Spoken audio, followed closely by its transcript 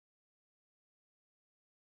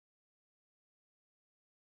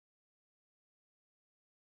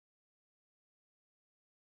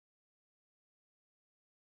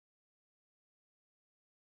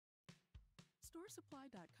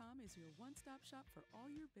StoreSupply.com is your one-stop shop for all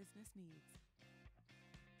your business needs.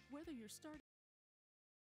 Whether you're starting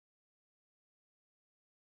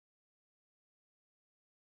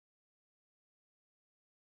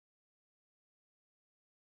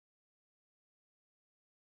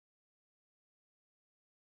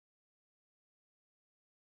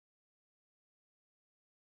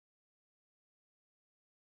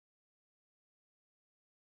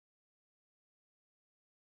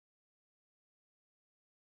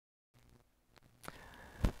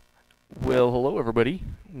Well, hello everybody.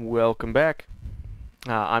 Welcome back.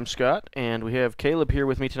 I'm Scott, and we have Caleb here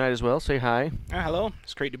with me tonight as well. Say hi. Hello.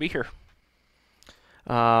 It's great to be here.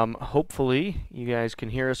 Hopefully, you guys can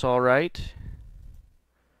hear us all right.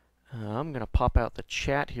 I'm going to pop out the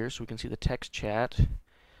chat here so we can see the text chat.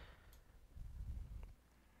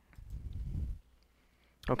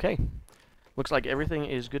 Okay. Looks like everything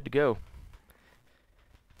is good to go.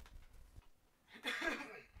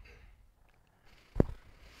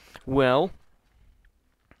 Well,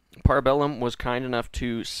 Bellum was kind enough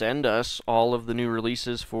to send us all of the new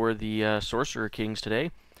releases for the Sorcerer Kings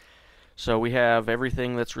today. So we have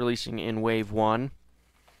everything that's releasing in Wave 1.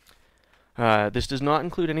 This does not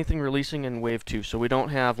include anything releasing in Wave 2, so we don't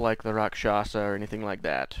have like the Rakshasa or anything like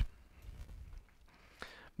that.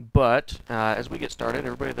 But as we get started,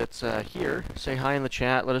 everybody that's here, say hi in the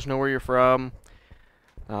chat, let us know where you're from,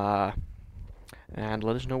 and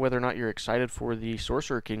let us know whether or not you're excited for the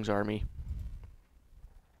Sorcerer Kings army.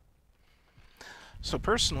 So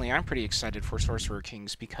personally, I'm pretty excited for Sorcerer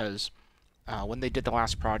Kings because when they did the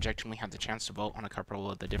last project and we had the chance to vote on a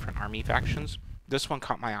couple of the different army factions, this one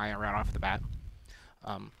caught my eye right off the bat.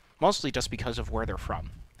 Mostly just because of where they're from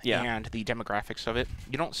and the demographics of it.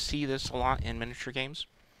 You don't see this a lot in miniature games.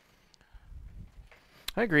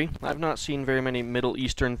 I agree. I've not seen very many Middle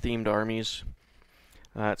Eastern themed armies.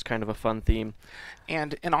 It's kind of a fun theme.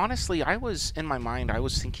 And honestly, in my mind, I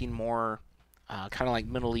was thinking more kind of like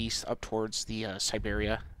Middle East up towards the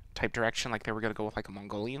Siberia type direction, like they were going to go with like a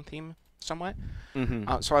Mongolian theme somewhat.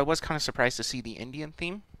 So I was kind of surprised to see the Indian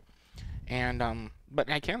theme. And but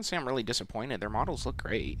I can say I'm really disappointed. Their models look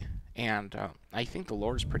great, and I think the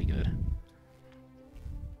lore is pretty good.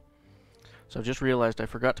 So I've just realized I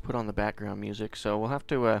forgot to put on the background music, so we'll have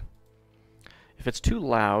to, if it's too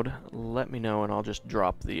loud, let me know and I'll just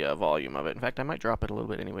drop the volume of it. In fact, I might drop it a little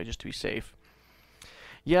bit anyway, just to be safe.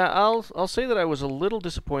 Yeah, I'll say that I was a little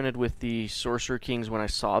disappointed with the Sorcerer Kings when I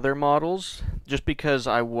saw their models, just because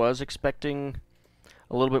I was expecting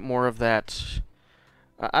a little bit more of that.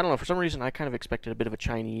 I don't know, for some reason I kind of expected a bit of a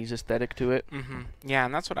Chinese aesthetic to it. Yeah,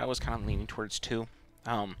 and that's what I was kind of leaning towards too.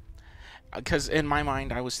 Because in my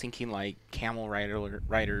mind, I was thinking like camel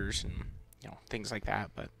riders and things like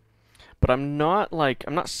that. But I'm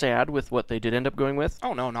not sad with what they did end up going with.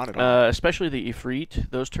 Oh no, not at all. Especially the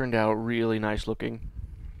Efreet; those turned out really nice looking.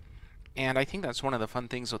 And I think that's one of the fun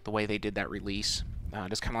things with the way they did that release.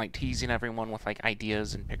 Just kind of like teasing everyone with like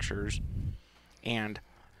ideas and pictures. And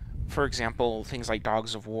for example, things like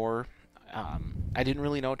Dogs of War. I didn't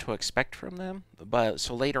really know what to expect from them, but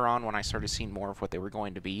so later on when I started seeing more of what they were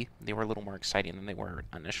going to be, they were a little more exciting than they were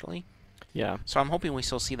initially. Yeah. So I'm hoping we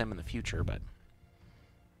still see them in the future, but...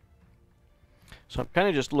 So I'm kind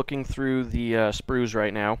of just looking through the sprues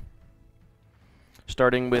right now,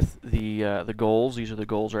 starting with the goals. These are the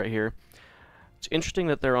goals right here. It's interesting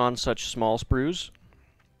that they're on such small sprues.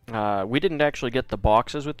 We didn't actually get the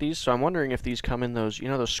boxes with these, so I'm wondering if these come in those,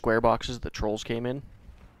 those square boxes that Trolls came in.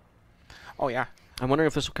 Oh, yeah. I'm wondering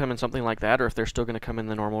if this will come in something like that, or if they're still going to come in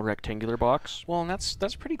the normal rectangular box. Well, and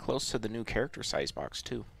that's pretty close to the new character size box,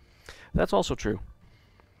 too. That's also true.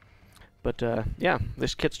 But, yeah,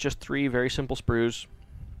 this kit's just 3 very simple sprues.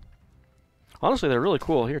 Honestly, they're really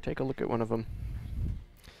cool. Here, take a look at one of them.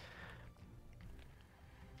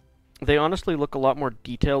 They honestly look a lot more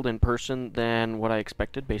detailed in person than what I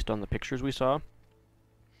expected based on the pictures we saw.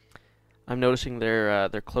 I'm noticing their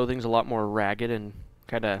clothing's a lot more ragged and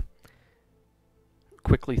kind of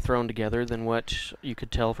quickly thrown together than what you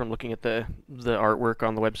could tell from looking at the artwork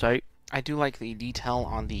on the website. I do like the detail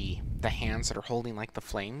on the hands that are holding like the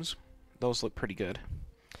flames. Those look pretty good.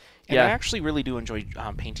 And yeah. I actually really do enjoy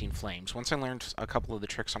painting flames. Once I learned a couple of the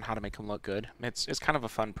tricks on how to make them look good, it's kind of a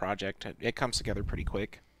fun project. It comes together pretty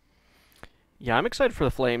quick. Yeah, I'm excited for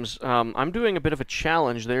the flames. I'm doing a bit of a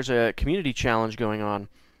challenge. There's a community challenge going on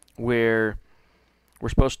where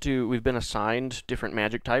we've been assigned different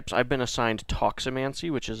magic types. I've been assigned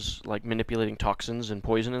Toximancy, which is like manipulating toxins and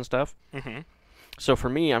poison and stuff. So for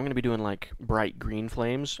me, I'm going to be doing like bright green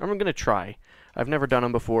flames. I'm going to try. I've never done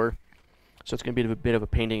them before, so it's going to be a bit of a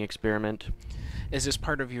painting experiment. Is this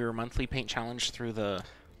part of your monthly paint challenge through the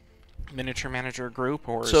miniature manager group,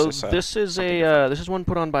 or So is this is this is one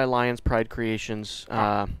put on by Lions Pride Creations.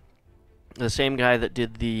 The same guy that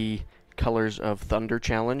did the Colors of Thunder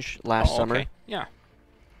challenge last summer. Okay. Yeah.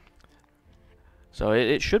 So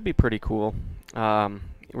it should be pretty cool.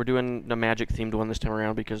 We're doing the Magic themed one this time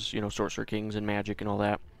around because, you know, Sorcerer Kings and Magic and all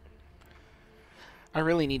that. I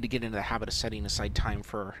really need to get into the habit of setting aside time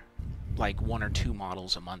for like 1 or 2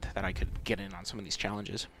 models a month that I could get in on some of these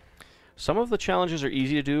challenges. Some of the challenges are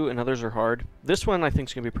easy to do and others are hard. This one I think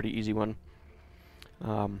is going to be a pretty easy one.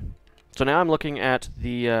 So now I'm looking at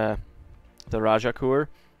the Rajakur.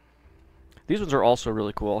 These ones are also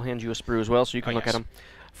really cool. I'll hand you a sprue as well so you can look at them.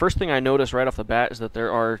 First thing I notice right off the bat is that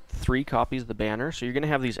there are 3 copies of the banner, so you're going to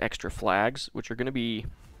have these extra flags, which are going to be...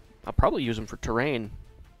 I'll probably use them for terrain.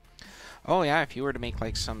 Oh yeah, if you were to make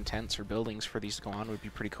like some tents or buildings for these to go on, would be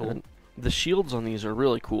pretty cool. And the shields on these are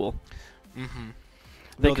really cool. Mm-hmm.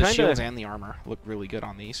 They The shields and the armor look really good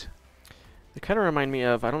on these. They kind of remind me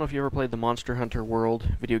of... I don't know if you ever played the Monster Hunter World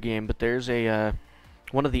video game, but there's a...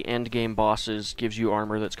 one of the end game bosses gives you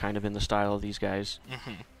armor that's kind of in the style of these guys.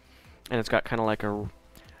 Mm-hmm. And it's got kind of like a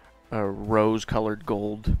rose-colored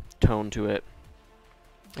gold tone to it.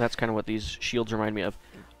 That's kind of what these shields remind me of.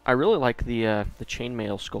 I really like the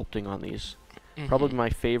chainmail sculpting on these. Mm-hmm. Probably my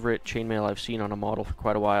favorite chainmail I've seen on a model for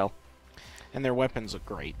quite a while. And their weapons look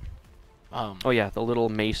great. Oh yeah, the little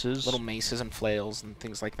maces. Little maces and flails and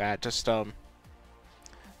things like that. Just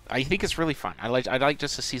I think it's really fun. I'd like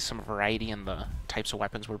just to see some variety in the types of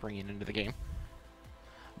weapons we're bringing into the game.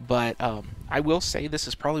 But I will say this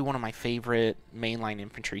is probably one of my favorite mainline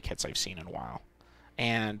infantry kits I've seen in a while.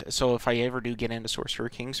 And so if I ever do get into Sorcerer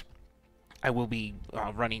Kings, I will be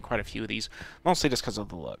running quite a few of these, mostly just because of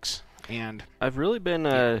the looks. And I've really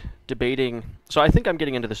been debating... So I think I'm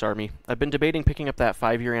getting into this army. I've been debating picking up that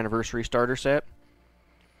 5-year anniversary starter set.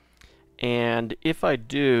 And if I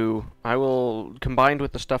do, I will, combined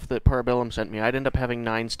with the stuff that Bellum sent me, I'd end up having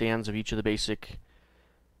 9 stands of each of the basic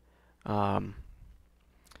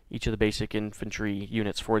infantry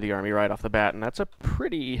units for the army right off the bat, and that's a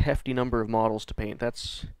pretty hefty number of models to paint.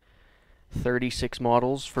 That's 36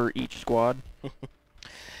 models for each squad.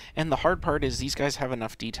 And the hard part is these guys have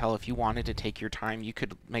enough detail. If you wanted to take your time, you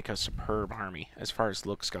could make a superb army as far as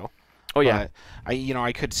looks go. Oh yeah, but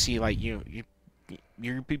I could see like you'd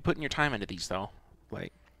be putting your time into these though.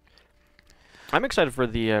 Like, I'm excited for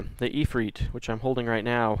the Efreet, which I'm holding right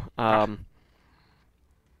now.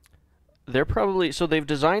 They're probably they've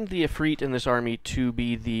designed the Efreet in this army to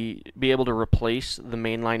be able to replace the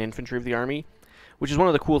mainline infantry of the army, which is one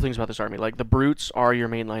of the cool things about this army. Like the brutes are your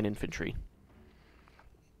mainline infantry,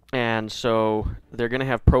 and so they're going to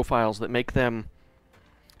have profiles that make them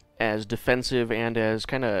as defensive and as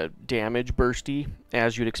kind of damage bursty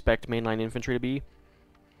as you'd expect mainline infantry to be.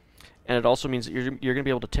 And it also means that you're going to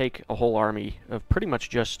be able to take a whole army of pretty much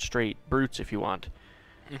just straight brutes if you want.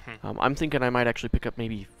 mm-hmm. I'm thinking I might actually pick up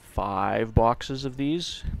maybe 5 boxes of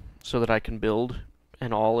these so that I can build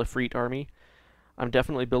an all Efreet army. I'm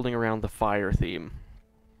definitely building around the fire theme.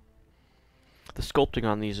 The sculpting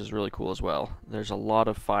on these is really cool as well. There's a lot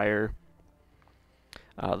of fire.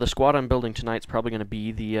 The squad I'm building tonight's probably going to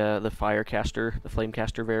be the Firecaster, the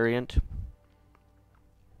Flamecaster variant.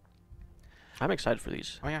 I'm excited for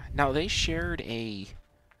these. Oh yeah. Now they shared a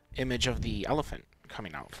image of the elephant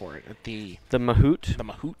coming out for it at the Mahout. The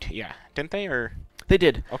Mahout, yeah. Didn't they? Or they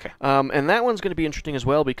did. Okay. And that one's going to be interesting as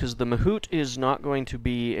well because the Mahout is not going to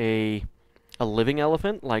be a living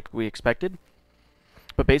elephant like we expected.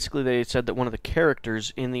 But basically they said that one of the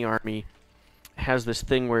characters in the army has this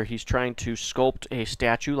thing where he's trying to sculpt a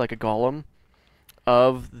statue like a golem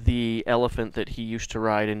of the elephant that he used to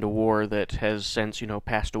ride into war that has since,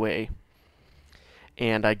 passed away.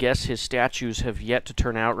 And I guess his statues have yet to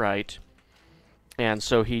turn out right. And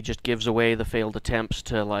so he just gives away the failed attempts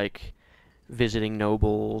to, like, visiting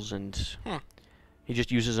nobles, and he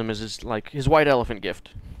just uses them as his white elephant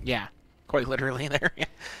gift. Yeah, quite literally there.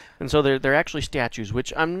 And so they're actually statues,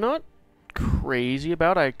 which I'm not crazy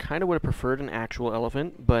about. I kind of would have preferred an actual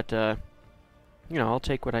elephant, but, I'll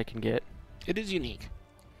take what I can get. It is unique.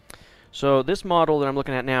 So this model that I'm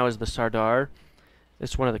looking at now is the Sardar.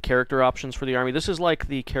 It's one of the character options for the army. This is like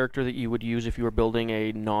the character that you would use if you were building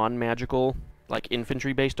a non-magical, like,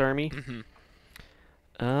 infantry-based army. Mm-hmm.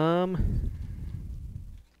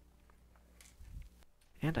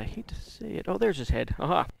 And I hate to say it. Oh, there's his head.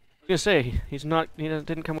 Aha. I was going to say, he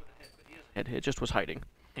didn't come with a head, but he has a head. It just was hiding.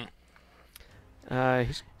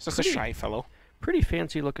 He's just a shy fellow. Pretty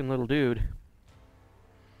fancy-looking little dude.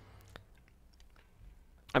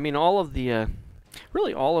 I mean, all of the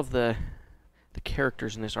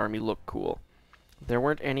characters in this army look cool. There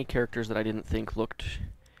weren't any characters that I didn't think looked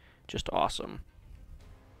just awesome.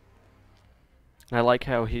 And I like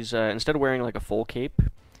how he's, instead of wearing like a full cape,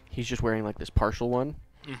 he's just wearing like this partial one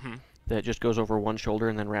that just goes over one shoulder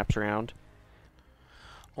and then wraps around.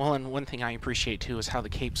 Well, and one thing I appreciate too is how the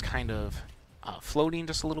cape's kind of floating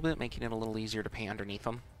just a little bit, making it a little easier to paint underneath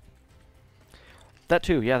them. That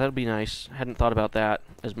too, yeah, that'd be nice. Hadn't thought about that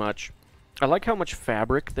as much. I like how much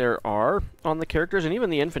fabric there are on the characters, and even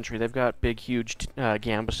the infantry. They've got big, huge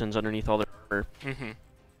gambesons underneath all their armor. It's going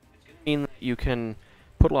to mean that you can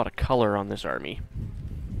put a lot of color on this army.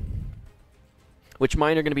 Which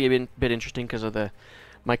mine are going to be a bit interesting because of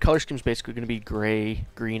my color scheme is basically going to be gray,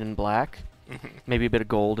 green, and black. Maybe a bit of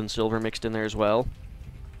gold and silver mixed in there as well.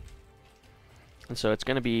 And so it's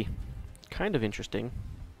going to be kind of interesting.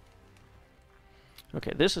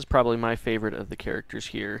 Okay, this is probably my favorite of the characters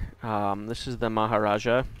here. This is the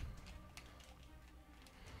Maharaja.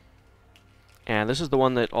 And this is the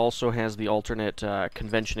one that also has the alternate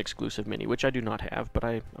convention exclusive mini, which I do not have, but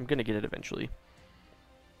I'm going to get it eventually.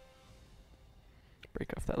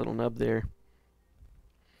 Break off that little nub there.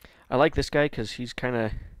 I like this guy because he's kind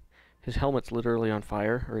of... His helmet's literally on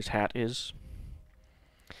fire, or his hat is.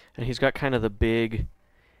 And he's got kind of the big...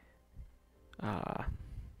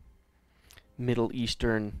 Middle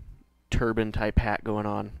Eastern turban type hat going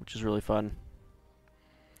on, which is really fun.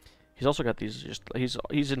 He's also got these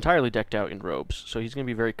he's entirely decked out in robes, so he's going to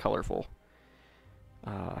be very colorful.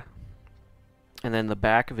 And then the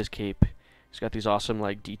back of his cape, he's got these awesome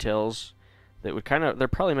like details that would they're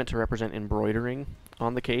probably meant to represent embroidering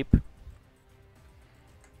on the cape.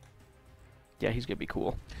 Yeah, he's going to be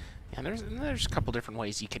cool. Yeah, there's a couple different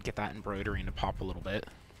ways you could get that embroidering to pop a little bit.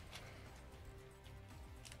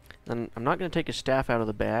 And I'm not going to take his staff out of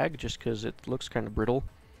the bag just because it looks kind of brittle.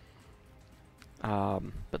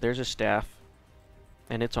 But there's his staff,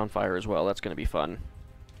 and it's on fire as well. That's going to be fun.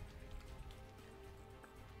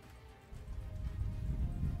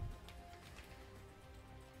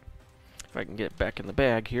 If I can get it back in the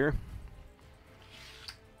bag here.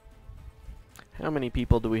 How many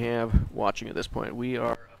people do we have watching at this point? We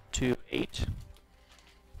are up to 8.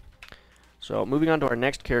 So, moving on to our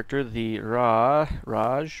next character, the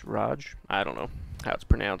Raj, I don't know how it's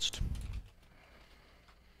pronounced.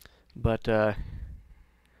 But,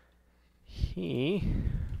 he's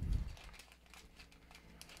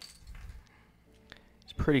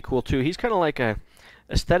pretty cool too. He's kind of like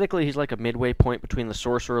aesthetically, he's like a midway point between the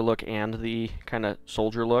Sorcerer look and the kind of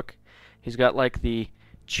soldier look. He's got like the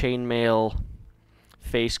chainmail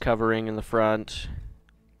face covering in the front.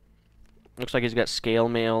 Looks like he's got scale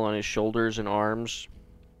mail on his shoulders and arms.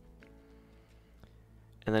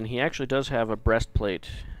 And then he actually does have a breastplate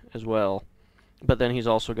as well. But then he's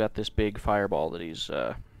also got this big fireball that he's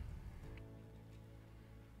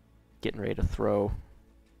getting ready to throw.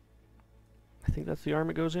 I think that's the arm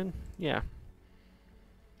it goes in? Yeah.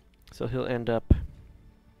 So he'll end up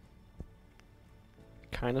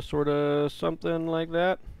kind of, sort of, something like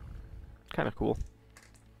that. Kind of cool.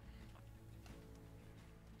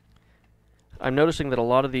 I'm noticing that a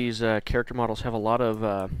lot of these character models have a lot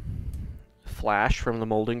of flash from the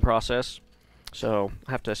molding process, so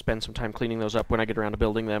I have to spend some time cleaning those up when I get around to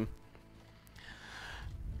building them.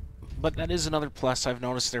 But that is another plus. I've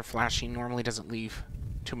noticed their flashing normally doesn't leave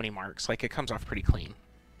too many marks. Like, it comes off pretty clean.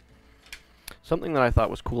 Something that I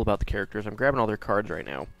thought was cool about the characters, I'm grabbing all their cards right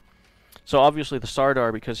now. So obviously the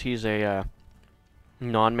Sardar, because he's a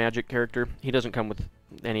non-magic character, he doesn't come with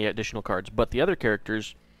any additional cards, but the other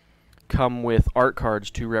characters come with art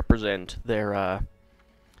cards to represent their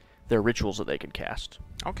rituals that they can cast.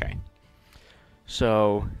 Okay.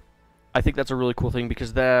 So I think that's a really cool thing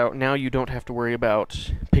because now you don't have to worry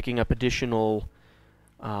about picking up additional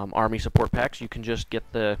army support packs. You can just get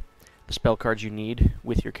the spell cards you need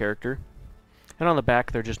with your character. And on the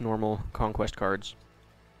back, they're just normal conquest cards.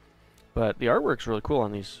 But the artwork's really cool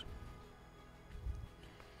on these.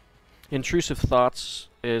 Intrusive Thoughts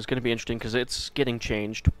is going to be interesting because it's getting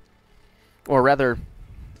changed. Or rather,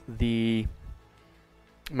 the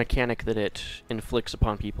mechanic that it inflicts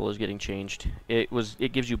upon people is getting changed. It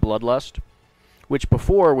gives you Bloodlust, which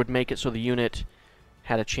before would make it so the unit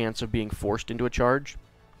had a chance of being forced into a charge.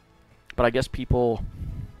 But I guess people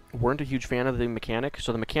weren't a huge fan of the mechanic,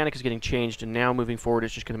 so the mechanic is getting changed, and now moving forward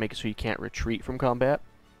it's just going to make it so you can't retreat from combat.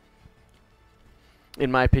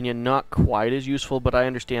 In my opinion, not quite as useful, but I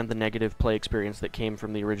understand the negative play experience that came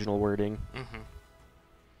from the original wording.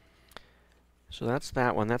 So that's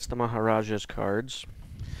that one. That's the Maharaja's cards.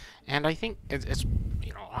 And I think it's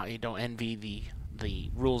you know, I don't envy the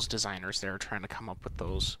rules designers that are trying to come up with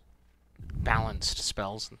those balanced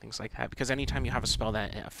spells and things like that. Because anytime you have a spell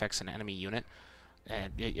that affects an enemy unit,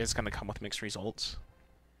 it's going to come with mixed results.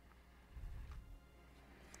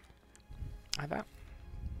 I thought.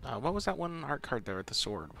 What was that one art card there with the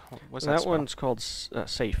sword? What's That spell? one's called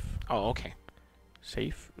Safe. Oh, okay.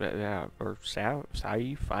 Safe? Yeah, or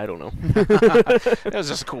Saif? I don't know. That was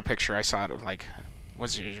just a cool picture. I saw it of like,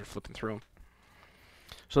 what's you're flipping through 'em.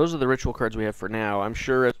 So those are the ritual cards we have for now. I'm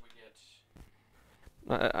sure as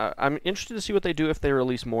we get... I'm interested to see what they do if they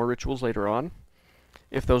release more rituals later on.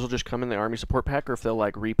 If those will just come in the army support pack, or if they'll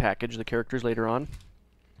like repackage the characters later on.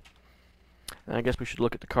 And I guess we should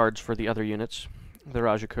look at the cards for the other units. The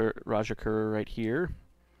Rajakur right here.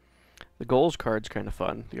 The goals card's kind of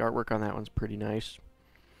fun. The artwork on that one's pretty nice.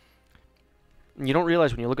 And you don't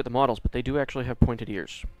realize when you look at the models, but they do actually have pointed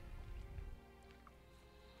ears.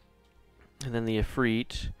 And then the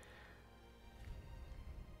Efreet.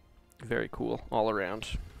 Very cool all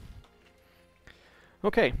around.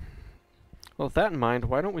 Okay. Well, with that in mind,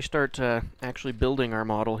 why don't we start actually building our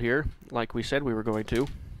model here, like we said we were going to.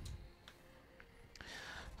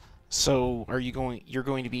 So, you're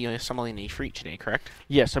going to be assembling the Efreet today, correct?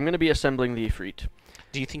 Yes, I'm going to be assembling the Efreet.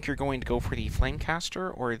 Do you think you're going to go for the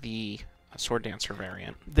Flamecaster or the Sword Dancer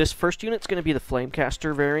variant? This first unit's going to be the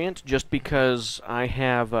Flamecaster variant, just because I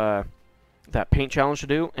have that paint challenge to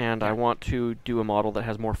do, and I want to do a model that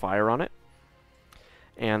has more fire on it.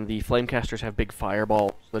 And the Flamecasters have big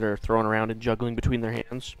fireballs that are thrown around and juggling between their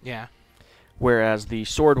hands. Yeah. Whereas the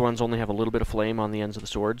sword ones only have a little bit of flame on the ends of the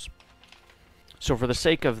swords. So for the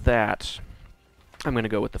sake of that, I'm going to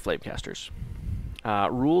go with the Flamecasters.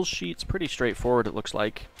 Rules sheet's pretty straightforward, it looks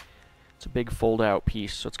like. It's a big fold-out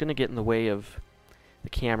piece, so it's going to get in the way of the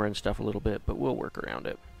camera and stuff a little bit, but we'll work around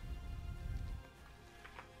it.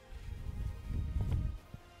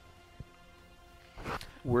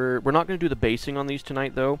 We're not going to do the basing on these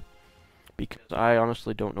tonight, though, because I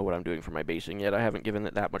honestly don't know what I'm doing for my basing yet. I haven't given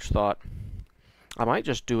it that much thought. I might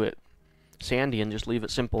just do it sandy and just leave it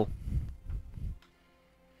simple.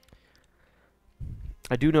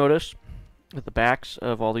 I do notice that the backs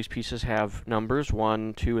of all these pieces have numbers,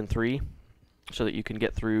 1, 2, and 3, so that you can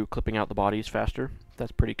get through clipping out the bodies faster.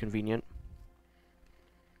 That's pretty convenient.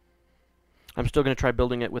 I'm still going to try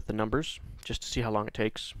building it with the numbers, just to see how long it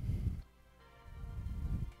takes.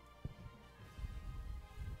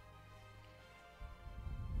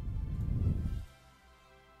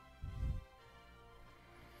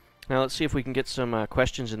 Now let's see if we can get some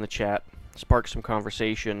questions in the chat, spark some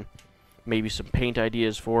conversation, maybe some paint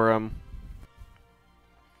ideas for them,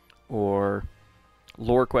 or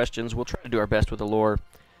lore questions. We'll try to do our best with the lore.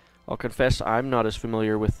 I'll confess I'm not as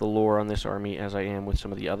familiar with the lore on this army as I am with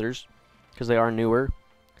some of the others, because they are newer.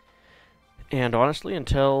 And honestly,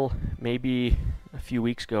 until maybe a few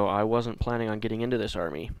weeks ago, I wasn't planning on getting into this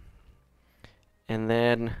army. And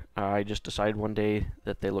then I just decided one day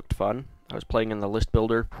that they looked fun. I was playing in the list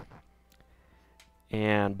builder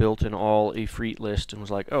and built an all Efreet list and was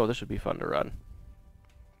like, oh, this would be fun to run.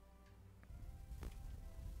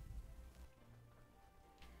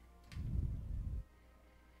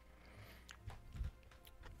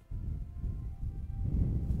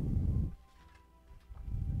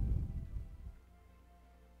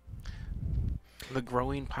 The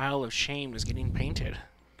growing pile of shame is getting painted.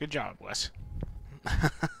 Good job, Wes.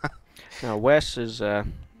 Now, Wes is,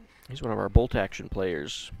 he's one of our bolt action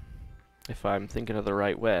players, if I'm thinking of the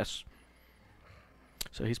right Wes.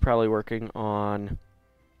 So he's probably working on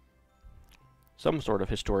some sort of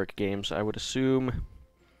historic games. I would assume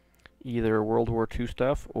either World War II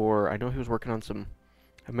stuff, or I know he was working on some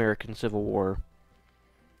American Civil War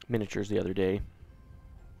miniatures the other day.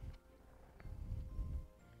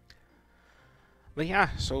 But yeah,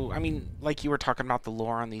 so, I mean, like you were talking about the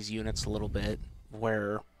lore on these units a little bit,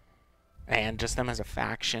 and just them as a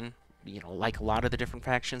faction, you know, like a lot of the different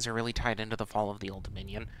factions are really tied into the fall of the Old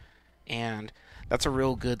Dominion, and that's a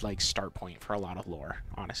real good, like, start point for a lot of lore,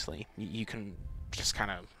 honestly. You can just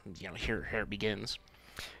kind of, you know, here it begins.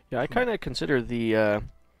 Yeah, I kind of consider the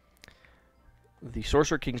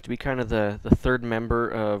Sorcerer Kings to be kind of the third member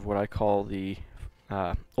of what I call the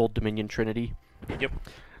Old Dominion Trinity. Yep.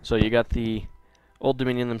 So you got the Old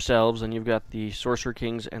Dominion themselves, and you've got the Sorcerer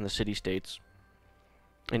Kings and the City-States.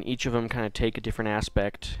 And each of them kind of take a different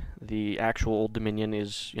aspect. The actual Old Dominion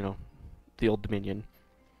is, you know, the Old Dominion.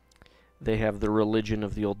 They have the religion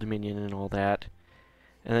of the Old Dominion and all that.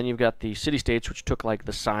 And then you've got the City-States, which took, like,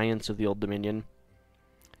 the science of the Old Dominion.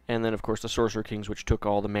 And then, of course, the Sorcerer Kings, which took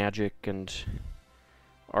all the magic and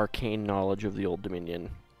arcane knowledge of the Old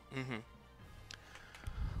Dominion. Mm-hmm.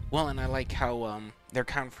 Well, and I like how they're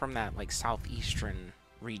kind of from that, like, southeastern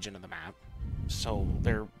region of the map. So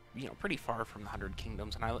they're, you know, pretty far from the 100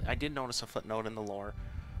 Kingdoms. And I did notice a footnote in the lore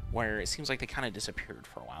where it seems like they kind of disappeared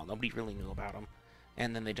for a while. Nobody really knew about them.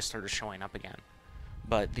 And then they just started showing up again.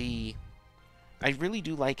 But the I really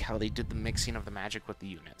do like how they did the mixing of the magic with the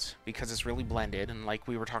units, because it's really blended, and like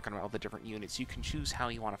we were talking about all the different units, you can choose how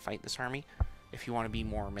you want to fight this army. If you want to be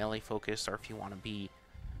more melee focused, or if you want to be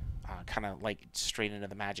kind of like straight into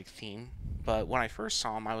the magic theme. But when I first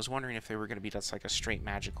saw them, I was wondering if they were going to be just like a straight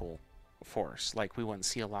magical force. Like we wouldn't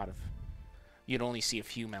see a lot of... You'd only see a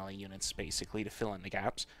few melee units, basically, to fill in the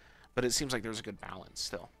gaps. But it seems like there's a good balance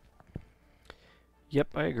still. Yep,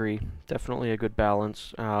 I agree. Definitely a good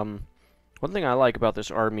balance. One thing I like about this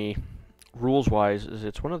army, rules-wise, is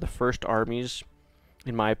it's one of the first armies,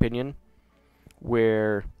 in my opinion,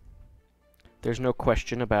 where there's no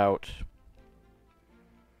question about,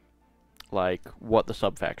 like, what the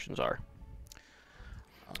sub-factions are.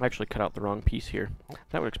 I actually cut out the wrong piece here.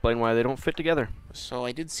 That would explain why they don't fit together. So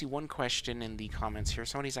I did see one question in the comments here.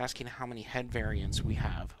 Somebody's asking how many head variants we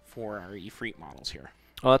have for our Efreet models here.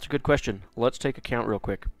 Oh, that's a good question. Let's take a count real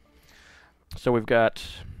quick. So we've got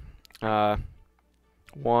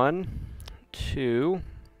 1, 2,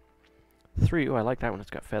 3. Oh, I like that one. It's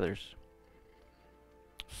got feathers.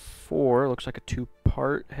 4. Looks like a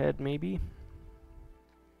 2-part head, maybe.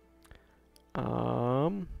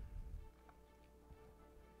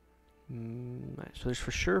 So there's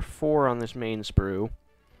for sure 4 on this main sprue.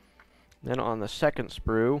 Then on the second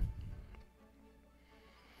sprue,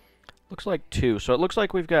 looks like 2. So it looks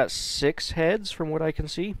like we've got 6 heads from what I can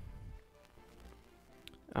see.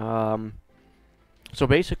 So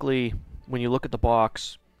basically, when you look at the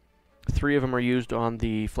box, 3 of them are used on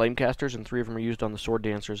the Flamecasters and 3 of them are used on the Sword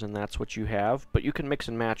Dancers, and that's what you have. But you can mix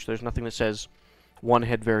and match. There's nothing that says one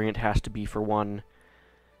head variant has to be for one,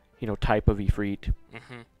 type of Efreet.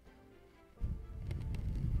 Mm-hmm.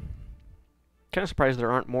 Kind of surprised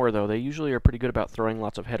there aren't more, though. They usually are pretty good about throwing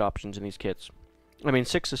lots of head options in these kits. I mean,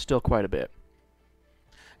 6 is still quite a bit.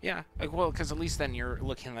 Yeah, well, because at least then you're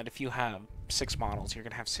looking at if you have 6 models, you're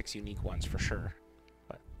going to have 6 unique ones for sure.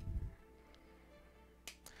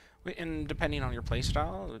 And depending on your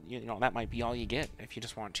playstyle, that might be all you get if you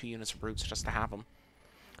just want 2 units of brutes just to have them.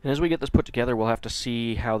 And as we get this put together, we'll have to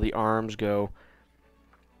see how the arms go.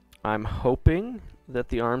 I'm hoping that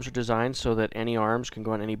the arms are designed so that any arms can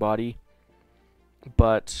go on any body.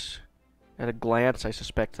 But at a glance, I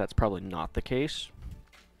suspect that's probably not the case.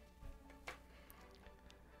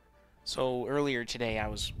 So earlier today, I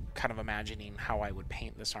was kind of imagining how I would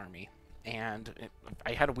paint this army. And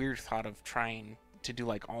I had a weird thought of trying to do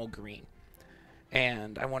like all green.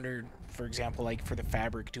 And I wondered, for example, like for the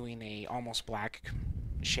fabric, doing a almost black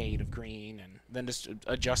shade of green and then just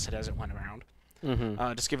adjust it as it went around.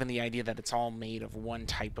 Mm-hmm. Just given the idea that it's all made of one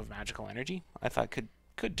type of magical energy, I thought could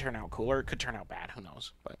turn out cool, or it could turn out bad, who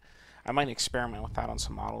knows. But I might experiment with that on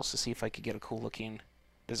some models to see if I could get a cool looking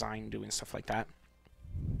design doing stuff like that.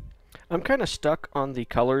 I'm kind of stuck on the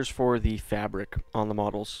colors for the fabric on the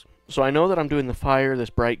models. So I know that I'm doing the fire,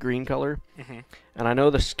 this bright green color, and I know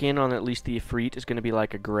the skin on at least the Efreet is going to be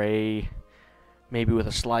like a gray, maybe with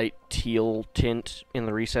a slight teal tint in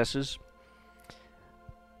the recesses.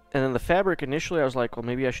 And then the fabric, initially I was like, well,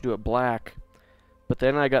 maybe I should do it black. But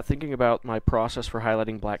then I got thinking about my process for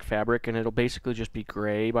highlighting black fabric, and it'll basically just be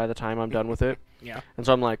gray by the time I'm done with it. Yeah. And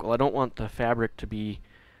so I'm like, well, I don't want the fabric to be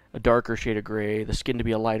a darker shade of gray, the skin to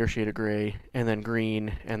be a lighter shade of gray, and then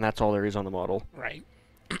green, and that's all there is on the model. Right.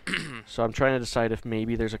 So I'm trying to decide if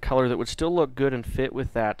maybe there's a color that would still look good and fit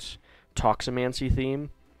with that Toxamancy theme,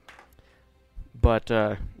 but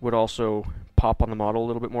would also pop on the model a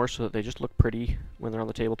little bit more so that they just look pretty when they're on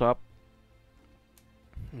the tabletop.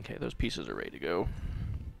 Okay, those pieces are ready to go.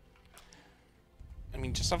 I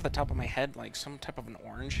mean, just off the top of my head, like some type of an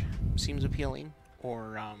orange seems appealing,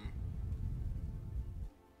 or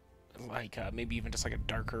maybe even just like a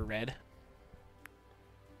darker red.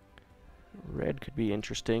 Red could be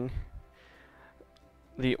interesting.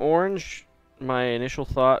 The orange, my initial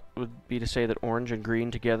thought would be to say that orange and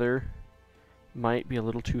green together might be a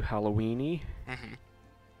little too Halloween-y. Mm-hmm.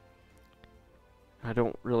 I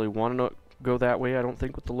don't really want to go that way, I don't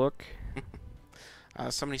think, with the look.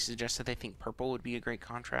 Somebody suggested they think purple would be a great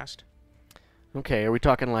contrast. Okay, are we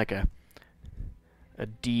talking like a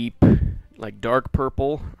deep, like dark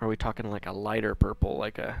purple? Or are we talking like a lighter purple,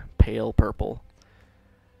 like a pale purple?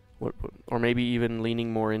 Or maybe even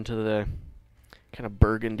leaning more into the kind of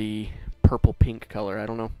burgundy, purple-pink color. I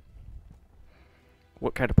don't know.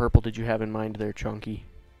 What kind of purple did you have in mind there, Chunky?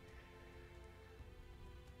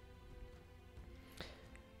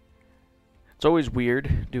 It's always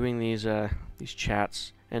weird doing these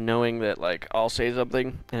chats and knowing that like I'll say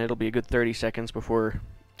something and it'll be a good 30 seconds before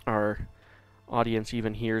our audience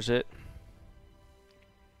even hears it.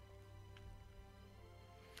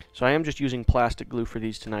 So I am just using plastic glue for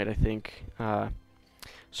these tonight, I think.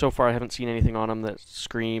 So far, I haven't seen anything on them that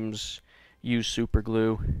screams use super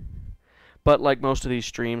glue. But like most of these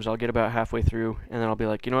streams, I'll get about halfway through, and then I'll be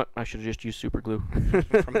like, you know what? I should have just used super glue.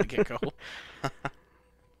 From the get-go.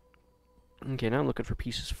 Okay, now I'm looking for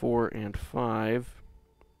pieces 4 and 5.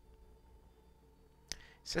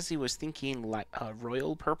 Says he was thinking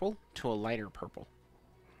royal purple to a lighter purple.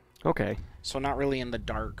 Okay. So not really in the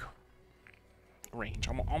dark range.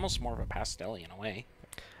 Almost more of a pastel in a way.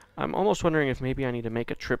 I'm almost wondering if maybe I need to make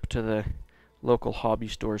a trip to the local hobby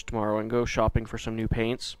stores tomorrow and go shopping for some new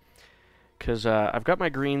paints. Because I've got my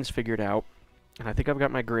greens figured out, and I think I've got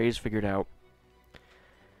my grays figured out.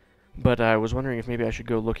 But I was wondering if maybe I should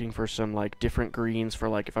go looking for some like different greens for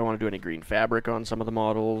like if I want to do any green fabric on some of the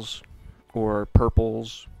models, or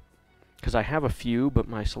purples. Because I have a few, but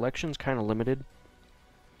my selection's kind of limited.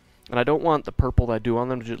 And I don't want the purple that I do on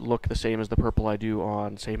them to just look the same as the purple I do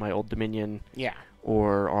on, say, my Old Dominion. Yeah.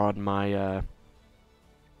 Or on my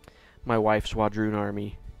my wife's Wadroon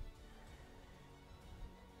army.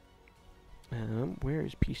 Where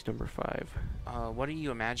is piece number 5? What are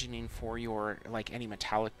you imagining for your, like, any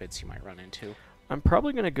metallic bits you might run into? I'm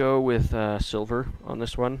probably going to go with silver on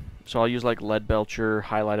this one. So I'll use, like, lead belcher,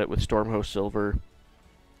 highlight it with Stormhost silver.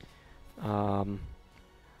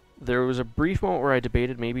 There was a brief moment where I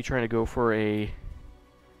debated maybe trying to go for a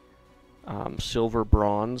silver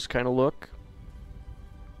bronze kind of look.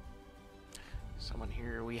 Someone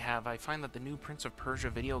here we have, I find that the new Prince of Persia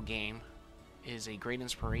video game is a great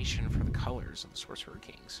inspiration for the colors of the Sorcerer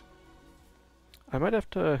Kings. I might have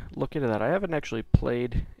to look into that. I haven't actually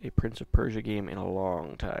played a Prince of Persia game in a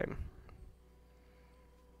long time.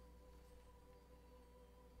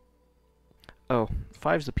 Oh,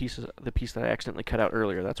 5's the piece that I accidentally cut out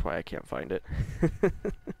earlier. That's why I can't find it.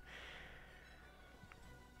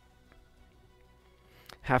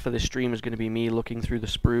 Half of this stream is going to be me looking through the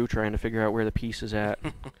sprue, trying to figure out where the piece is at,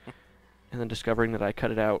 and then discovering that I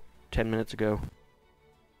cut it out 10 minutes ago.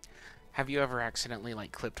 Have you ever accidentally,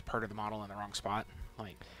 like, clipped part of the model in the wrong spot?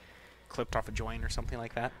 Like, clipped off a joint or something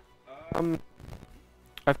like that?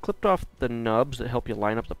 I've clipped off the nubs that help you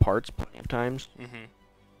line up the parts plenty of times. Mm-hmm.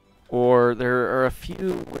 Or there are a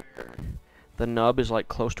few where the nub is, like,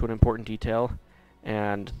 close to an important detail,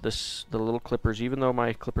 and the little clippers, even though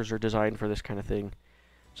my clippers are designed for this kind of thing,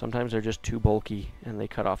 sometimes they're just too bulky, and they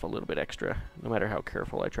cut off a little bit extra, no matter how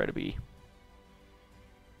careful I try to be.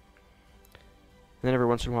 And then every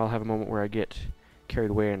once in a while I'll have a moment where I get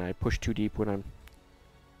carried away and I push too deep when I'm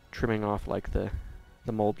trimming off like the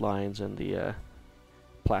mold lines and the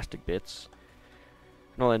plastic bits.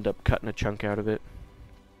 And I'll end up cutting a chunk out of it.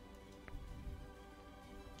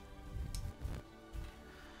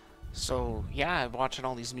 So, yeah, I'm watching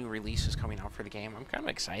all these new releases coming out for the game. I'm kind of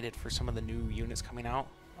excited for some of the new units coming out.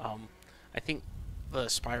 I think the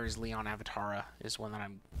Spire's Leon Avatara is one that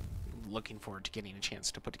I'm looking forward to getting a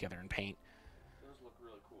chance to put together and paint. Those look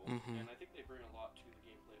really cool, Mm-hmm. and I think they bring a lot to the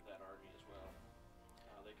gameplay of that army as well.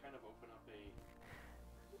 They kind of open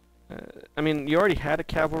up a... I mean, you already had a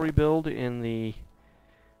cavalry build in the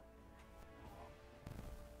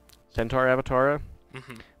Centaur Avatara,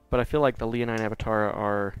 Mm-hmm. but I feel like the Leonine Avatara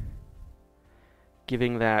are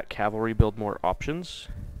giving that cavalry build more options.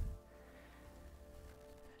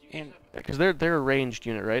 And Because they're a ranged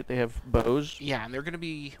unit, right? They have bows. yeah, and they're going to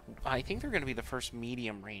be, I think they're going to be the first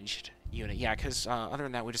medium ranged unit. Yeah, because other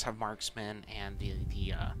than that, we just have marksmen and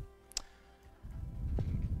the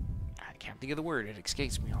I can't think of the word. It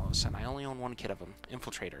escapes me all of a sudden. I only own one kit of them.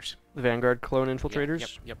 Infiltrators. The Vanguard clone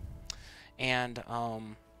infiltrators. Yep. And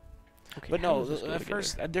Okay, but how no, does this go at together?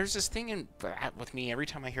 first there's this thing with me every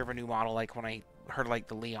time I hear of a new model. Like when I heard like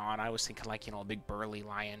the Leon, I was thinking like, you know, a big burly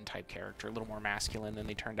lion type character, a little more masculine than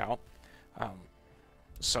they turned out.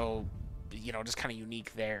 So, you know, just kind of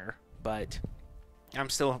unique there. But I'm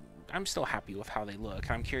still happy with how they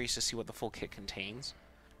look. I'm curious to see what the full kit contains.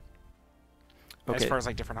 Okay. As far as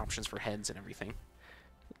like different options for heads and everything.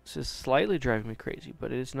 This is slightly driving me crazy,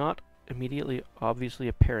 but it is not immediately obviously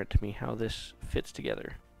apparent to me how this fits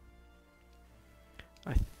together.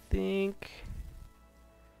 I think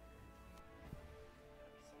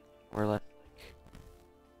more or less like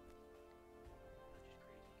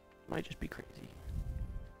might just be crazy.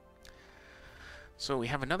 So we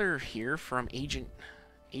have another here from Agent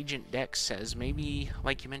Dex says maybe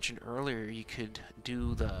like you mentioned earlier you could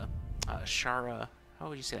do the Shara. How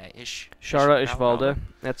would you say that? Shara Ishvalda.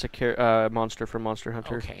 That's a monster from Monster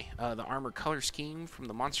Hunter. Okay. The armor color scheme from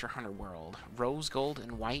the Monster Hunter world. Rose gold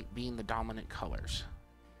and white being the dominant colors.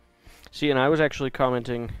 See, and I was actually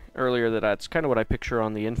commenting earlier that that's kind of what I picture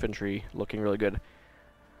on the infantry, looking really good.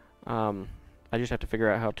 I just have to figure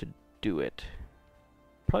out how to do it.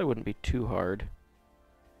 Probably wouldn't be too hard.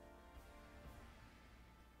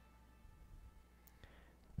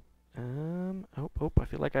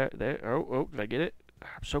 feel like oh, did I get it?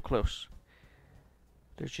 I'm so close.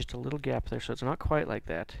 There's just a little gap there, so it's not quite like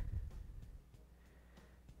that.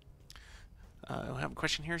 I have a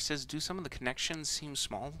question here. It says, do some of the connections seem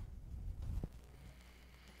small?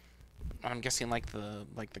 I'm guessing like the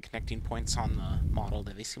connecting points on the model,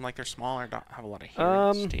 do they seem like they're small or don't have a lot of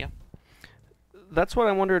adherence to you? That's what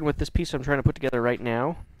I'm wondering with this piece I'm trying to put together right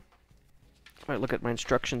now. If I look at my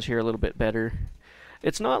instructions here a little bit better.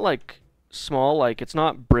 It's not like small, like it's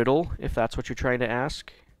not brittle, if that's what you're trying to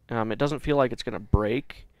ask. It doesn't feel like it's going to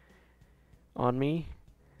break on me.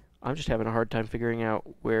 I'm just having a hard time figuring out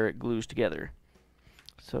where it glues together.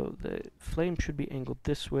 So the flame should be angled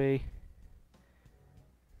this way.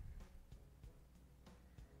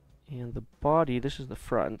 And the body, this is the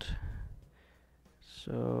front.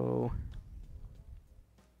 So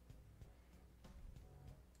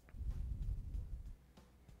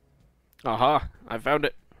aha, I found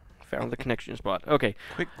it. Found the connection spot. Okay.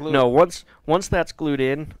 Quick glue. No, once that's glued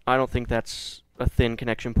in, I don't think that's a thin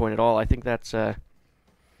connection point at all. I think that's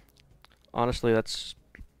honestly, that's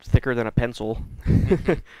thicker than a pencil.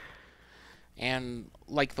 And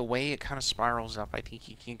like the way it kind of spirals up, I think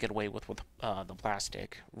you can get away with the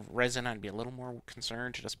plastic. Resin, I'd be a little more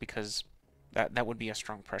concerned, just because that would be a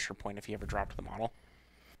strong pressure point if you ever dropped the model.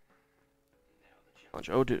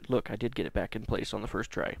 Oh, dude, look, I did get it back in place on the first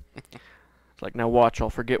try. It's like, now watch, I'll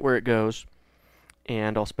forget where it goes,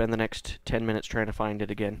 and I'll spend the next 10 minutes trying to find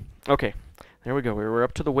it again. Okay, there we go. We're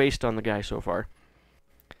up to the waist on the guy so far.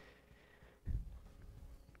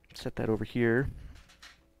 Set that over here.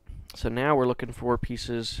 So now we're looking for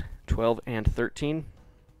pieces 12 and 13.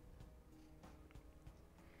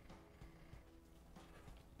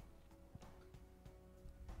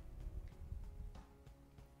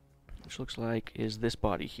 Which looks like is this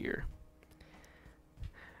body here.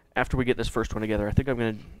 After we get this first one together, I think I'm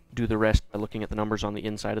going to do the rest by looking at the numbers on the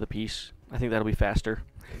inside of the piece. I think that'll be faster.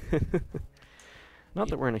 Not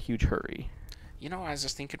that we're in a huge hurry. You know, I was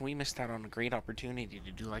just thinking we missed out on a great opportunity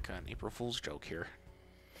to do like an April Fool's joke here.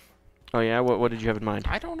 Oh yeah? What did you have in mind?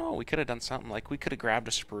 I don't know. We could have done something like we could have grabbed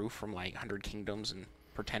a sprue from like 100 Kingdoms and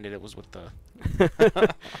pretended it was with the...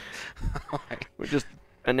 We just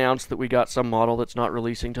announced that we got some model that's not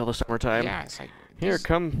releasing till the summertime. Yeah, it's like... Here,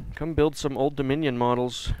 come build some Old Dominion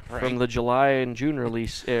models from the July and June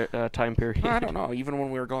release time period. I don't know. Even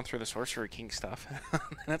when we were going through the Sorcerer King stuff,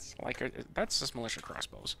 that's just militia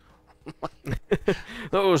crossbows.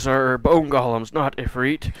 Those are bone golems, not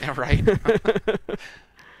Efreet. Yeah, right.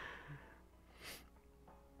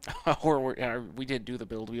 We did do the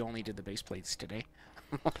build. We only did the base plates today.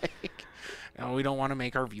 No, we don't want to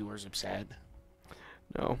make our viewers upset.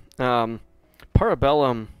 No.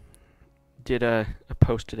 Bellum did a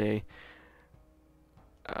post today.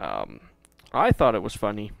 I thought it was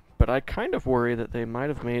funny, but I kind of worry that they might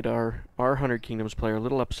have made our 100 Kingdoms player a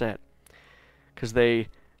little upset, because they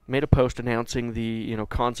made a post announcing the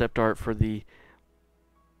concept art for the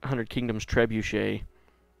 100 Kingdoms trebuchet.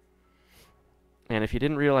 And if you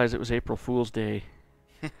didn't realize it was April Fool's Day,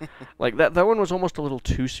 like that one was almost a little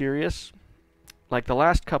too serious. Like the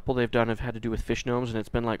last couple they've done have had to do with fish gnomes, and it's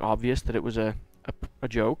been like obvious that it was a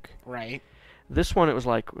joke. Right. This one, it was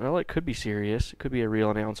like, well, it could be serious. It could be a real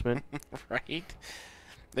announcement. Right.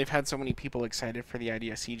 They've had so many people excited for the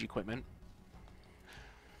idea of siege equipment.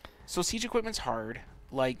 So siege equipment's hard.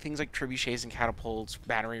 Like things like trebuchets and catapults,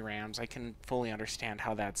 battery rams, I can fully understand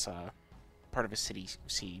how that's part of a city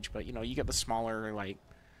siege. But you get the smaller, like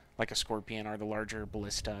a scorpion, or the larger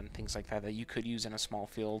ballista and things like that you could use in a small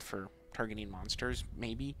field for targeting monsters,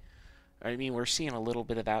 maybe. I mean, we're seeing a little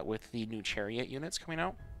bit of that with the new chariot units coming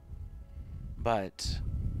out. But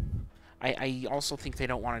I also think they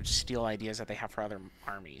don't want to steal ideas that they have for other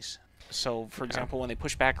armies. So, for example, when they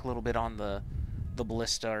push back a little bit on the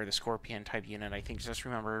ballista or the scorpion type unit, I think just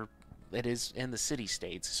remember it is in the city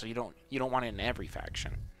states, so you don't want it in every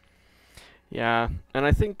faction. Yeah, and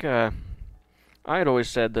I think I had always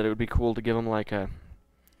said that it would be cool to give them like a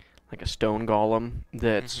stone golem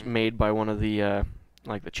that's made by one of the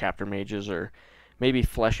like the chapter mages, or maybe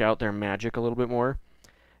flesh out their magic a little bit more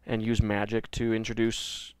and use magic to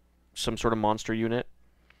introduce some sort of monster unit.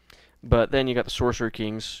 But then you got the Sorcerer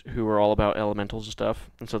Kings, who are all about elementals and stuff,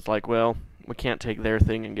 and so it's like, well, we can't take their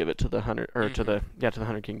thing and give it to the 100 or to the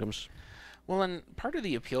 100 Kingdoms. Well, and part of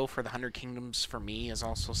the appeal for the 100 Kingdoms for me is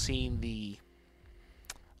also seeing the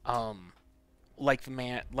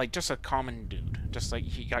like just a common dude, just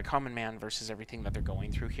like you got common man versus everything that they're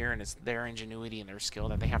going through here, and it's their ingenuity and their skill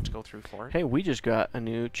that they have to go through for it. Hey, we just got a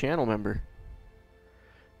new channel member.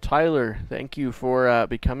 Tyler, thank you for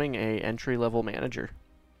becoming a entry-level manager.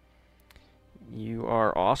 You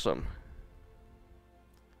are awesome.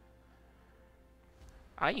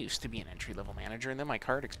 I used to be an entry-level manager, and then my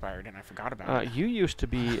card expired, and I forgot about it. You used to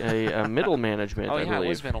be a middle management, Oh, I yeah, believe. it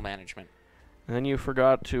was middle management. And then you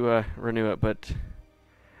forgot to renew it, but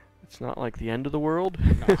it's not like the end of the world.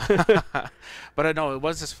 No. But I know it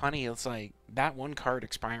was just funny. It's like that one card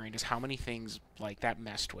expiring, just how many things like that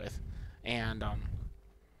messed with, and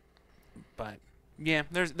but yeah,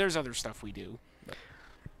 there's other stuff we do. But.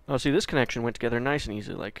 Oh, see, this connection went together nice and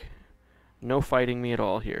easy. Like, no fighting me at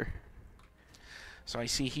all here. So I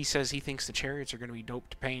see he says he thinks the chariots are going to be dope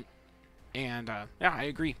to paint, and yeah, I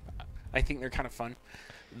agree. I think they're kind of fun.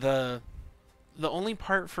 The only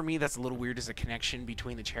part for me that's a little weird is the connection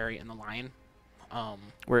between the chariot and the lion.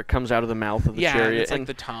 Where it comes out of the mouth of the yeah, chariot. Yeah, it's like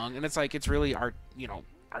the tongue, and it's like it's really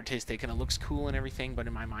artistic, and it looks cool and everything. But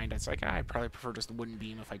in my mind, it's like I'd probably prefer just the wooden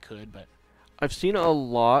beam if I could. But I've seen a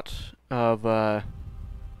lot of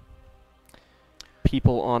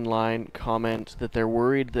people online comment that they're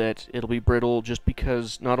worried that it'll be brittle just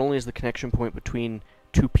because not only is the connection point between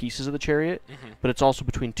two pieces of the chariot, but it's also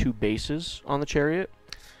between two bases on the chariot.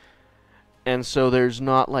 And so there's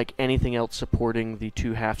not like anything else supporting the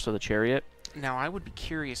two halves of the chariot. Now I would be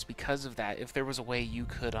curious because of that if there was a way you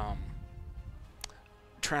could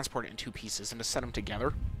transport it in two pieces and to set them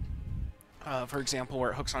together. For example,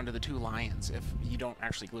 where it hooks onto the two lions if you don't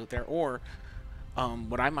actually glue it there. Or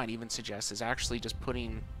what I might even suggest is actually just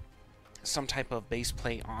putting some type of base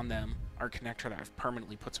plate on them or connector that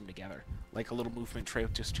permanently puts them together. Like a little movement tray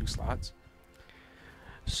with just two slots.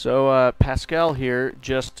 So Pascal here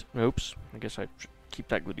just, oops, I guess I should keep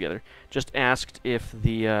that glued together, just asked if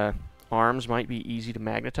the arms might be easy to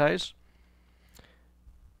magnetize.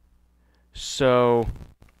 So,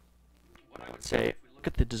 what I would say, if we look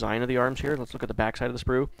at the design of the arms here, let's look at the back side of the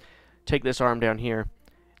sprue. Take this arm down here.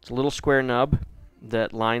 It's a little square nub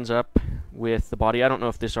that lines up with the body. I don't know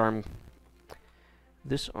if this arm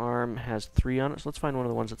has 3 on it, so let's find one of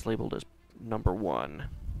the ones that's labeled as number 1.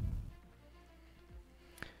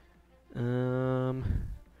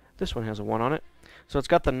 This one has a 1 on it. So it's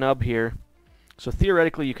got the nub here. So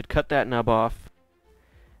theoretically you could cut that nub off,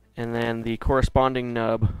 and then the corresponding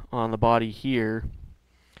nub on the body here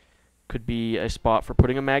could be a spot for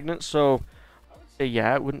putting a magnet. So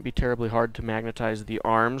yeah, it wouldn't be terribly hard to magnetize the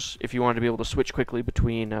arms if you wanted to be able to switch quickly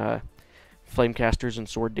between flamecasters and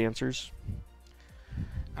sword dancers.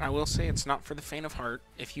 And I will say it's not for the faint of heart.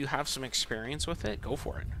 If you have some experience with it, go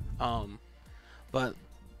for it. But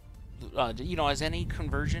you know, as any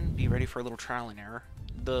conversion, be ready for a little trial and error.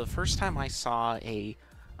 The first time I saw an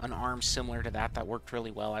arm similar to that worked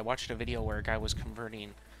really well, I watched a video where a guy was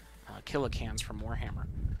converting kilocans from Warhammer,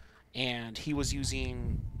 and he was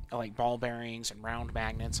using like ball bearings and round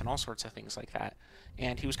magnets and all sorts of things like that,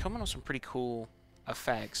 and he was coming up with some pretty cool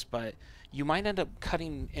effects, but you might end up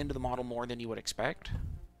cutting into the model more than you would expect.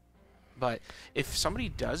 But if somebody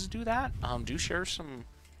does do that, do share some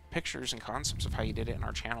pictures and concepts of how you did it in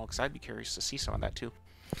our channel, because I'd be curious to see some of that too.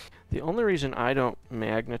 The only reason I don't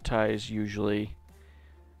magnetize usually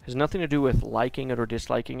has nothing to do with liking it or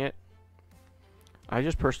disliking it. I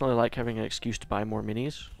just personally like having an excuse to buy more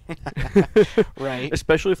minis. Right.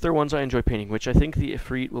 Especially if they're ones I enjoy painting, which I think the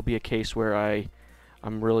Efreet will be a case where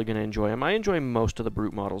I'm really going to enjoy them. I enjoy most of the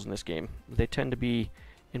brute models in this game. They tend to be,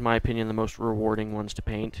 in my opinion, the most rewarding ones to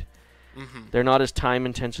paint. They're not as time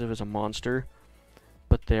intensive as a monster,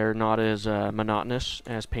 but they're not as monotonous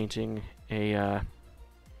as painting a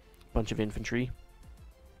bunch of infantry.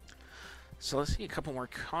 So let's see a couple more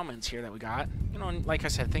comments here that we got. You know, and like I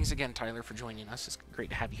said, thanks again, Tyler, for joining us. It's great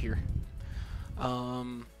to have you here.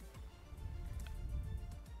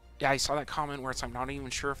 Yeah, I saw that comment where it's I'm not even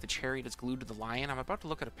sure if the chariot is glued to the lion. I'm about to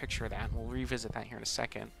look at a picture of that, and we'll revisit that here in a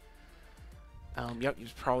second. Yep,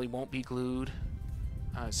 it probably won't be glued.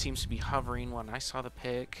 It seems to be hovering when I saw the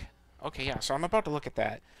pic. Okay, yeah, so I'm about to look at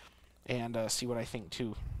that and see what I think,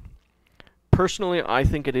 too. Personally, I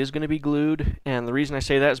think it is going to be glued, and the reason I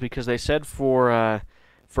say that is because they said for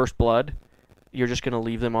First Blood, you're just going to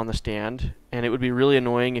leave them on the stand, and it would be really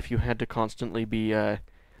annoying if you had to constantly be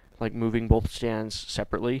like moving both stands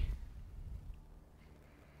separately.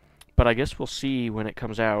 But I guess we'll see when it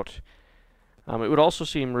comes out. It would also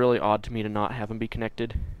seem really odd to me to not have them be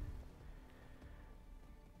connected.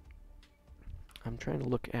 I'm trying to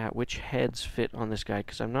look at which heads fit on this guy,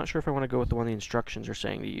 because I'm not sure if I want to go with the one the instructions are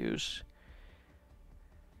saying to use.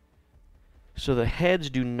 So the heads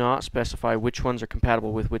do not specify which ones are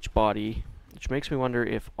compatible with which body, which makes me wonder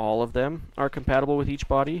if all of them are compatible with each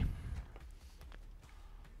body.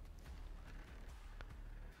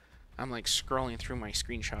 I'm like scrolling through my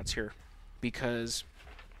screenshots here because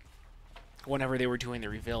whenever they were doing the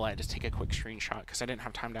reveal, I had to take a quick screenshot because I didn't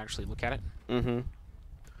have time to actually look at it.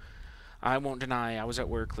 I won't deny I was at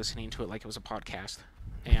work listening to it like it was a podcast.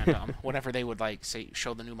 And whenever they would like say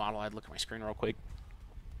show the new model, I'd look at my screen real quick,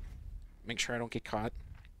 make sure I don't get caught.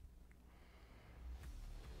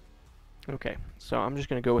 Okay, so I'm just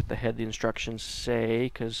going to go with the head the instructions say,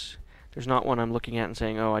 because there's not one I'm looking at and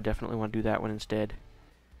saying, oh, I definitely want to do that one instead.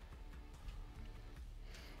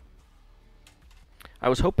 I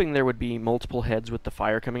was hoping there would be multiple heads with the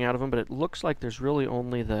fire coming out of them, but it looks like there's really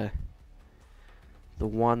only the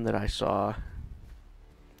one that I saw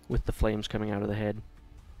with the flames coming out of the head.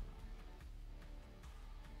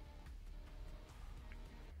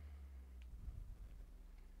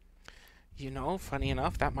 You know, funny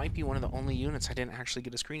enough, that might be one of the only units I didn't actually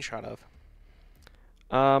get a screenshot of.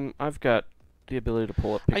 I've got the ability to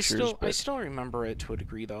pull up pictures. I still remember it to a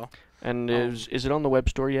degree, though. And is it on the web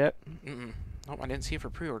store yet? Nope, I didn't see it for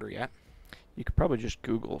pre-order yet. You could probably just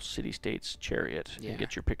Google City States Chariot and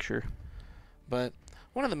get your picture. But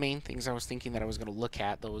one of the main things I was thinking that I was going to look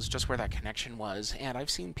at, though, was just where that connection was. And I've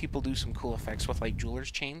seen people do some cool effects with, like, jeweler's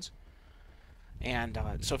chains. And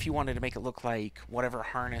so if you wanted to make it look like whatever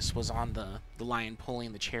harness was on the lion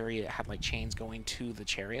pulling the chariot had like chains going to the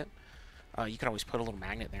chariot, you could always put a little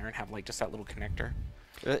magnet there and have like just that little connector.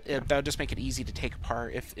 That would just make it easy to take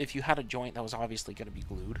apart if you had a joint that was obviously going to be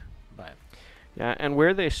glued. But yeah, and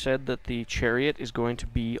where they said that the chariot is going to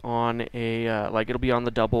be on a like it'll be on the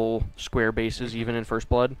double square bases even in First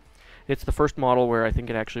Blood, it's the first model where I think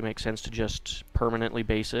it actually makes sense to just permanently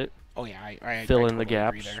base it. Oh yeah, I fill in totally the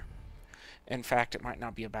gaps. agree there. In fact, it might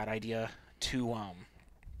not be a bad idea to,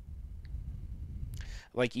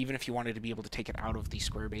 like, even if you wanted to be able to take it out of the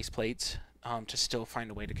square base plates, to still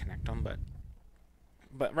find a way to connect them.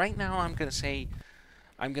 But right now, I'm going to say,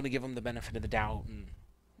 I'm going to give them the benefit of the doubt and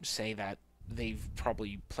say that they've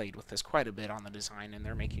probably played with this quite a bit on the design, and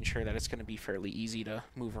they're making sure that it's going to be fairly easy to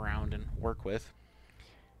move around and work with.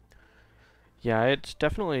 Yeah, it's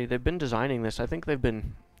definitely, they've been designing this. I think they've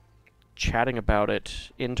been chatting about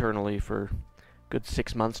it internally for a good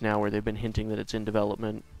 6 months now, where they've been hinting that it's in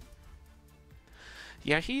development.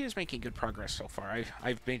 Yeah, he is making good progress so far.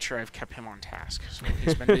 I've made sure I've kept him on task, so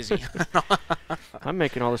he's been busy. I'm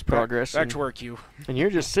making all this progress. Back to work, you. And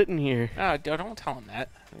you're just sitting here. Don't tell him that.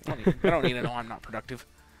 I don't need to know I'm not productive.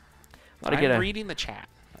 I'm reading the chat.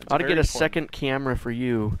 Ought to get a second camera for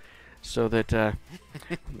you, so that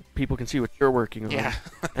people can see what you're working on. Yeah.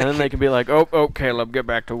 And then they can be like, oh, Caleb, get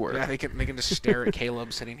back to work. Yeah, they can just stare at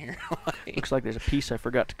Caleb sitting here. Looks like there's a piece I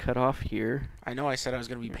forgot to cut off here. I know I said I was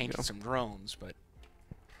going to be painting some drones, but...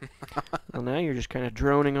 Well, now you're just kind of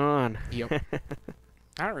droning on. Yep.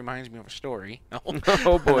 That reminds me of a story. No.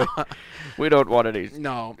 Oh, boy. We don't want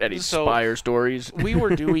any Spire stories. We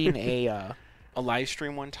were doing a live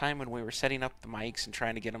stream one time when we were setting up the mics and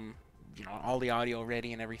trying to get them, all the audio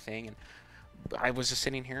ready and everything, and I was just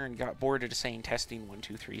sitting here and got bored of just saying testing 1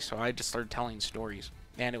 2 3, so I just started telling stories.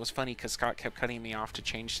 And it was funny because Scott kept cutting me off to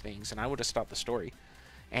change things, and I would have stopped the story.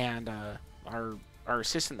 And our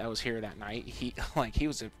assistant that was here that night, he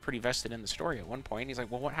was pretty vested in the story at one point. He's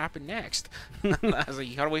like, well, what happened next? I was like,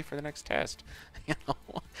 you gotta wait for the next test.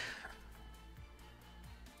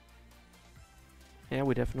 Yeah,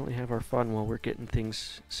 we definitely have our fun while we're getting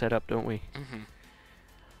things set up, don't we? Mm-hmm.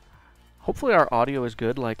 Hopefully our audio is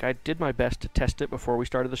good. Like, I did my best to test it before we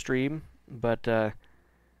started the stream, but I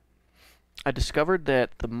discovered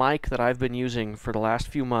that the mic that I've been using for the last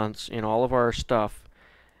few months in all of our stuff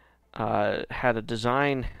had a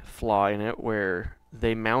design flaw in it where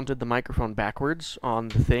they mounted the microphone backwards on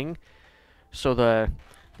the thing. So the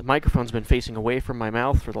microphone's been facing away from my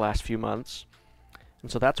mouth for the last few months.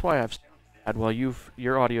 And so that's why I've had, well,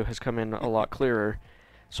 your audio has come in a lot clearer.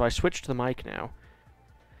 So I switched to the mic now.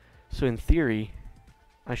 So in theory,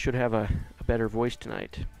 I should have a better voice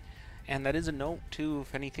tonight. And that is a note, too.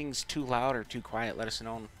 If anything's too loud or too quiet, let us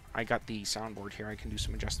know. I got the soundboard here. I can do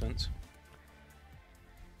some adjustments.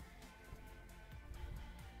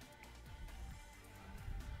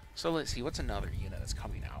 So let's see, what's another unit that's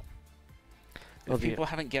coming out? If people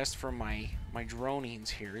haven't guessed from my dronings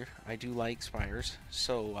here, I do like Spires.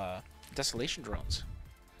 So Desolation drones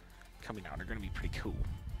coming out are going to be pretty cool.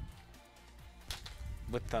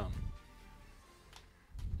 With oh,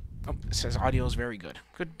 it says audio is very good.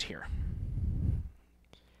 Good to hear.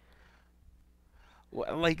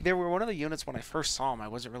 Well, like, they were one of the units when I first saw them. I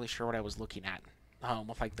wasn't really sure what I was looking at,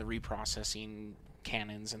 with like the reprocessing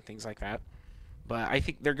cannons and things like that. But I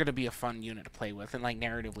think they're going to be a fun unit to play with, and like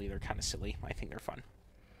narratively, they're kind of silly. I think they're fun.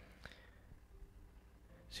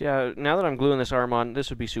 So yeah, now that I'm gluing this arm on, this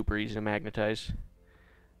would be super easy to magnetize.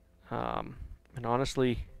 And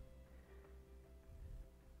honestly,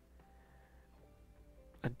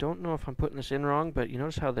 I don't know if I'm putting this in wrong, but you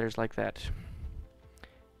notice how there's like that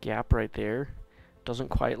gap right there? Doesn't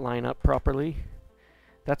quite line up properly.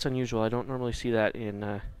 That's unusual. I don't normally see that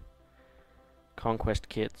in Conquest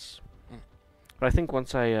kits. But I think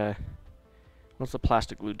once the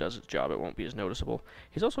plastic glue does its job, it won't be as noticeable.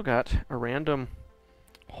 He's also got a random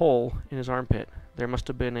hole in his armpit. There must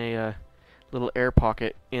have been a little air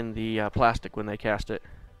pocket in the plastic when they cast it.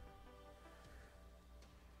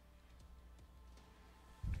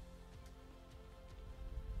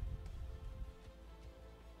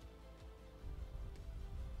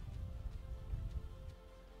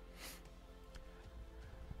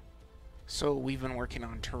 So we've been working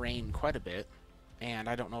on terrain quite a bit, and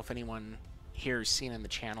I don't know if anyone here has seen in the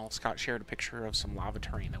channel, Scott shared a picture of some lava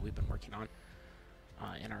terrain that we've been working on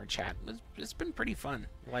in our chat. It's been pretty fun.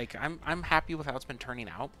 Like, I'm happy with how it's been turning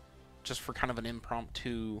out, just for kind of an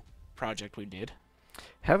impromptu project we did.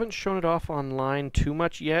 Haven't shown it off online too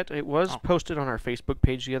much yet. It was posted on our Facebook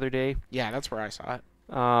page the other day. Yeah, that's where I saw it.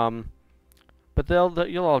 But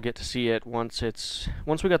you'll all get to see it once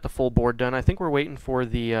we got the full board done. I think we're waiting for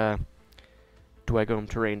the Dwegom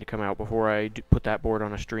terrain to come out before I put that board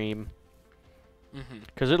on a stream.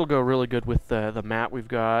 Because it'll go really good with the mat we've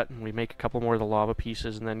got, and we make a couple more of the lava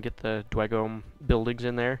pieces and then get the Dwegom buildings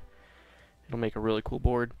in there. It'll make a really cool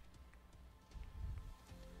board.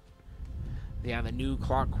 Yeah, the new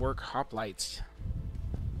clockwork hoplites.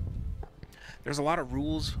 There's a lot of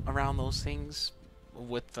rules around those things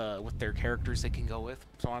with their characters they can go with,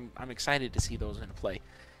 so I'm excited to see those in play,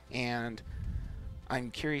 and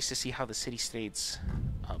I'm curious to see how the city-states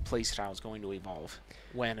playstyle is going to evolve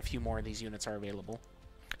when a few more of these units are available.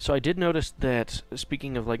 So I did notice that,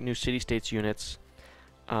 speaking of like new city-states units,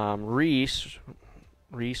 Rice,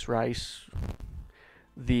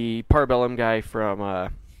 the Bellum guy from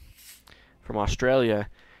Australia,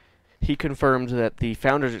 he confirmed that the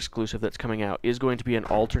Founders exclusive that's coming out is going to be an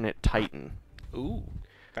alternate Titan. Ooh,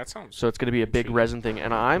 that sounds. So it's going to be a big resin thing,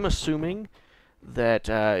 and I'm assuming that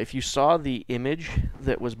if you saw the image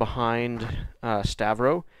that was behind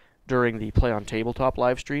Stavro during the Play on Tabletop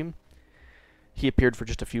live stream, he appeared for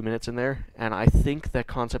just a few minutes in there, and I think that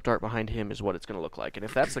concept art behind him is what it's going to look like. And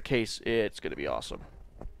if that's the case, it's going to be awesome.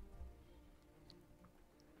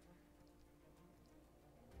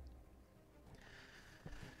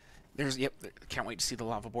 Yep, can't wait to see the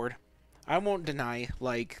lava board. I won't deny,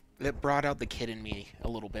 like, it brought out the kid in me a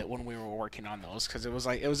little bit when we were working on those, because it was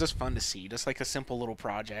just fun to see, just like a simple little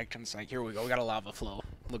project, and it's like, here we go, we got a lava flow.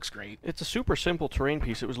 Looks great. It's a super simple terrain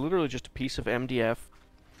piece. It was literally just a piece of MDF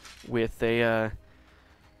with a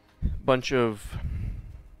bunch of,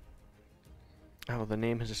 the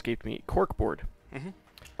name has escaped me, corkboard.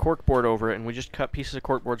 Corkboard over it, and we just cut pieces of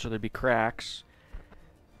corkboard so there'd be cracks,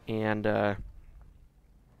 and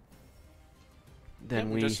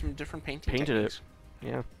then we just some different painted it.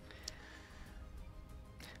 Yeah.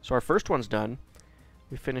 So our first one's done.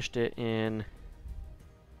 We finished it in...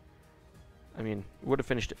 I mean, would have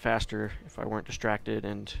finished it faster if I weren't distracted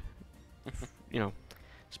and,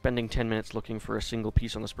 spending 10 minutes looking for a single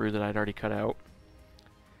piece on the sprue that I'd already cut out.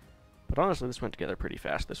 But honestly, this went together pretty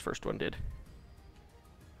fast. This first one did.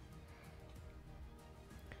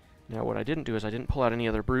 Now, what I didn't do is I didn't pull out any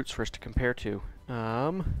other brutes for us to compare to.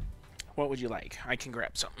 What would you like? I can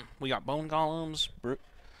grab something. We got bone golems.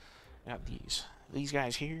 Got these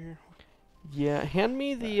guys here. Yeah, hand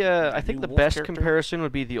me the. I think the best comparison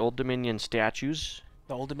would be the Old Dominion statues.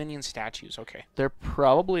 The Old Dominion statues, okay. They're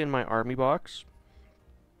probably in my army box.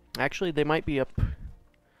 Actually, they might be up.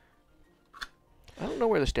 I don't know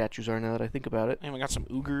where the statues are now that I think about it. And we got some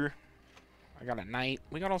Ogre. I got a Knight.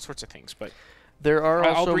 We got all sorts of things, but there are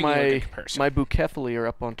also my Bucephali are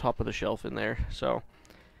up on top of the shelf in there. So,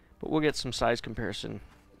 but we'll get some size comparison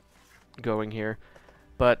going here.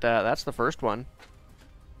 But that's the first one.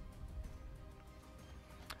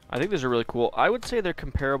 I think these are really cool. I would say they're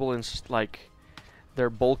comparable in like their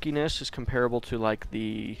bulkiness is comparable to like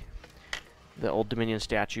the Old Dominion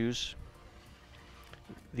statues.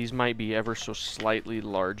 These might be ever so slightly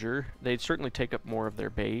larger. They'd certainly take up more of their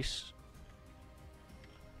base.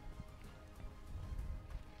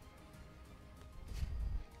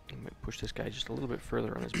 I'm going to push this guy just a little bit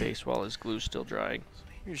further on his base while his glue's still drying. So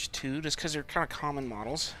here's two, just because they're kind of common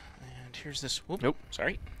models. And here's this. Whoop, nope.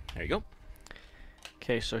 Sorry. There you go.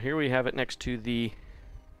 Okay, so here we have it next to the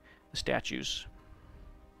statues.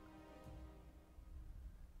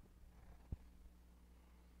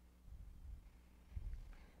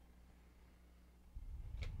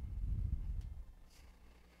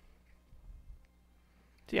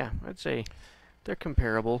 So yeah, I'd say they're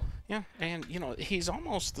comparable. Yeah, and he's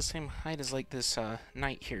almost the same height as like this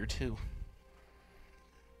knight here too.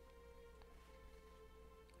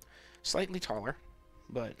 Slightly taller,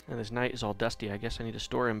 but... And this knight is all dusty. I guess I need to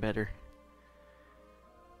store him better.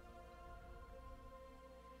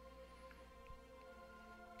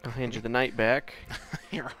 I'll hand you the knight back.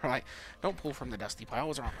 You're right. Don't pull from the dusty pile.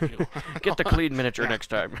 What's wrong with you? Get the clean miniature next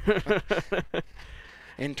time.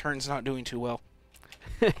 Intern's not doing too well.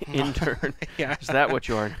 Intern? Yeah. Is that what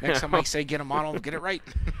you are? Next time I say get a model, get it right.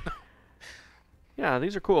 Yeah,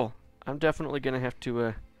 these are cool. I'm definitely going to have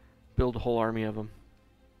to build a whole army of them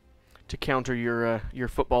to counter your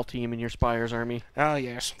football team and your Spires army. Oh,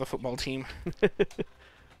 yes, the football team.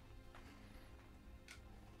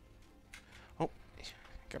 Oh,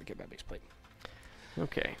 gotta get that base plate.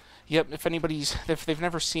 Okay. Yep, if they've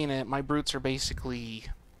never seen it, my brutes are basically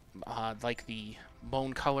like the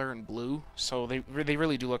bone color and blue, so they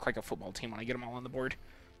really do look like a football team when I get them all on the board.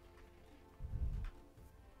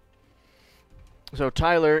 So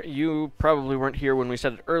Tyler, you probably weren't here when we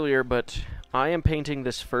said it earlier, but I am painting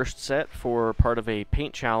this first set for part of a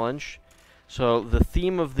paint challenge. So the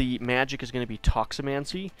theme of the magic is going to be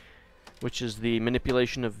toxomancy, which is the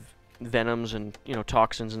manipulation of venoms and, you know,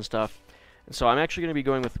 toxins and stuff. And so I'm actually going to be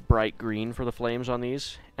going with bright green for the flames on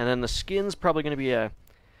these, and then the skin's probably going to be a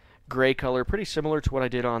gray color, pretty similar to what I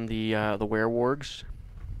did on the werewolves.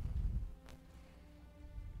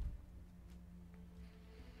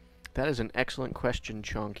 That is an excellent question,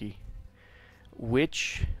 Chonky.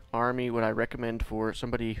 Which army would I recommend for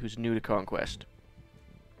somebody who's new to Conquest?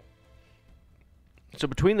 So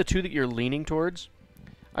between the two that you're leaning towards,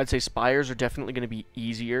 I'd say Spires are definitely going to be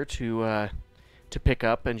easier to pick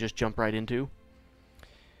up and just jump right into.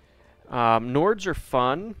 Nords are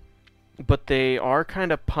fun, but they are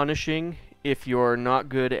kind of punishing if you're not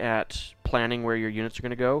good at planning where your units are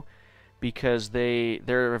going to go, because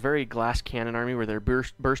they're a very glass cannon army where they're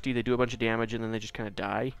bursty, they do a bunch of damage, and then they just kind of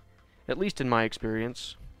die. At least in my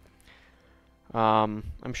experience.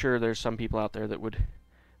 I'm sure there's some people out there that would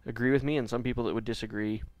agree with me and some people that would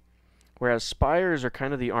disagree. Whereas Spires are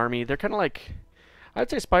kind of the army, they're kind of like,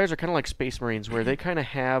 I'd say Spires are kind of like Space Marines, where they kind of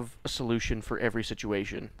have a solution for every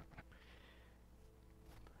situation.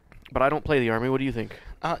 But I don't play the army. What do you think?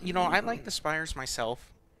 You know, I like the Spires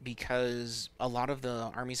myself because a lot of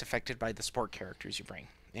the army's affected by the sport characters you bring.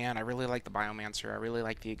 And I really like the Biomancer. I really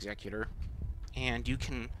like the Executor. And you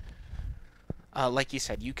can, like you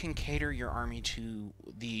said, you can cater your army to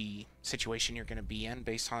the situation you're going to be in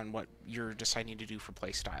based on what you're deciding to do for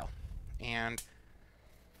playstyle. And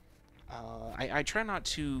I try not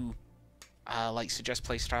to like suggest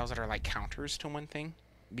playstyles that are like counters to one thing,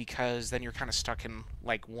 because then you're kind of stuck in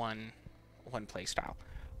like one playstyle.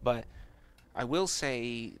 But I will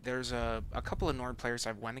say there's a couple of Nord players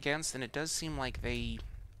I've went against, and it does seem like they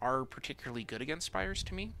are particularly good against Spires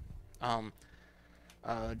to me.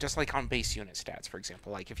 Just like on base unit stats, for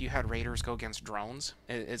example. Like if you had Raiders go against drones,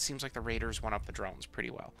 it seems like the Raiders went up the drones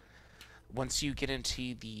pretty well. Once you get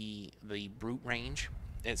into the brute range,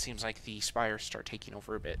 it seems like the Spires start taking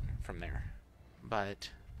over a bit from there. But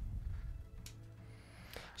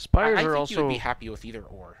Spires I are think also, you would be happy with either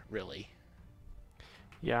or, really.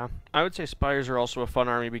 Yeah, I would say Spires are also a fun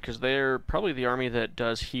army because they're probably the army that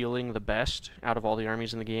does healing the best out of all the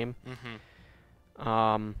armies in the game.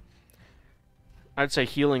 Mm-hmm. I'd say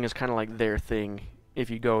healing is kind of like their thing, if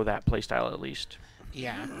you go that playstyle at least.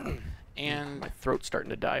 Yeah, and my throat's starting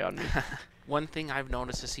to die on me. one thing I've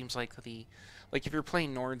noticed, it seems like if you're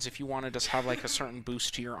playing Nords, if you want to just have like a certain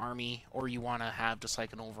boost to your army, or you want to have just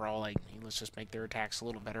like an overall, like, let's just make their attacks a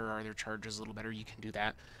little better or their charges a little better, you can do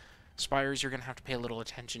that. Spires, you're going to have to pay a little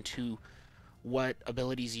attention to what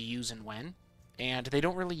abilities you use and when, and they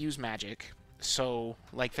don't really use magic, so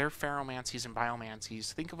like their Pharomancies and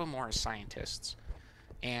Biomancies, think of them more as scientists,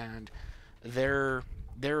 and their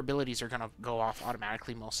abilities are going to go off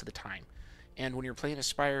automatically most of the time. And when you're playing as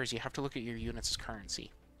Spires, you have to look at your units as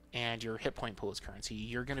currency, and your hit point pool as currency.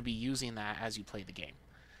 You're going to be using that as you play the game.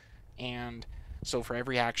 And so for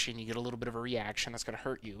every action, you get a little bit of a reaction that's going to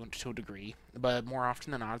hurt you to a degree, but more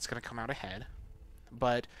often than not, it's going to come out ahead.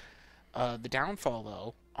 But the downfall,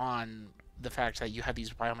 though, on the fact that you have these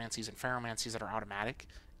Biomancies and Pharomancies that are automatic,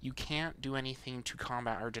 you can't do anything to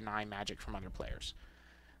combat or deny magic from other players.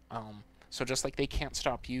 So just like they can't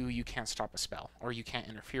stop you, you can't stop a spell, or you can't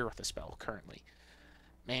interfere with a spell currently.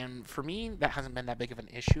 And for me, that hasn't been that big of an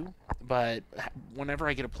issue, but whenever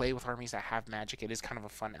I get to play with armies that have magic, it is kind of a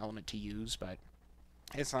fun element to use, but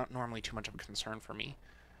it's not normally too much of a concern for me.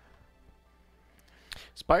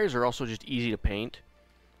 Spires are also just easy to paint,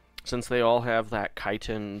 since they all have that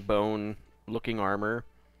chitin bone-looking armor.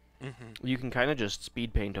 Mm-hmm. You can kind of just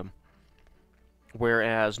speed paint them.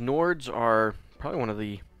 Whereas Nords are probably one of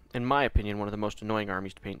the, in my opinion, one of the most annoying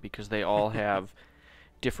armies to paint, because they all have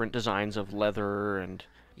different designs of leather, and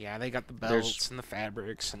Yeah, they got the There's- belts and the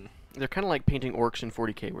fabrics, and they're kind of like painting orcs in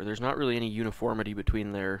 40K, where there's not really any uniformity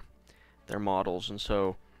between their models, and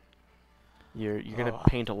so you're gonna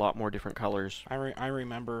paint a lot more different colors. I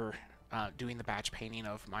remember doing the batch painting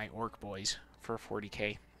of my orc boys for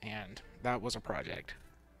 40K, and that was a project.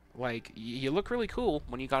 Like, you look really cool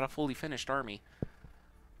when you got a fully finished army.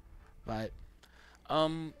 But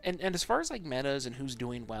and as far as like metas and who's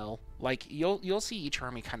doing well, like you'll see each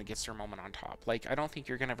army kind of gets their moment on top. Like, I don't think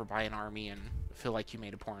you're gonna ever buy an army and feel like you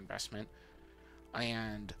made a poor investment.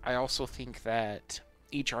 And I also think that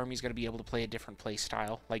each army is going to be able to play a different play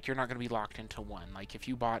style. Like, you're not going to be locked into one. Like, if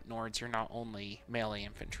you bought Nords, you're not only melee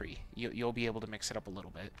infantry. You'll be able to mix it up a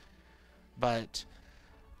little bit. But,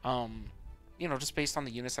 you know, just based on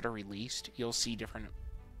the units that are released, you'll see different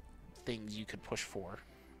things you could push for.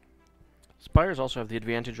 Spires also have the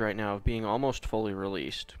advantage right now of being almost fully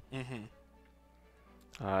released.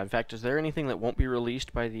 Mm-hmm. In fact, is there anything that won't be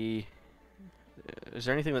released by the... Is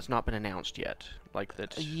there anything that's not been announced yet? Like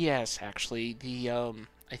that? Yes, actually.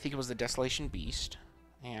 I think it was the Desolation Beast.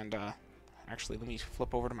 And, actually, let me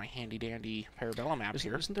flip over to my handy-dandy Parabellum map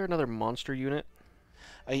here. Isn't there another monster unit?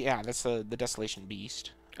 Yeah, that's the Desolation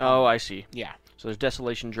Beast. Oh, I see. Yeah. So there's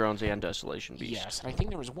Desolation Drones and Desolation Beast. Yes, and I think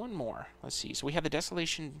there was one more. Let's see. So we have the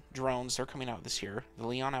Desolation Drones. They're coming out this year. The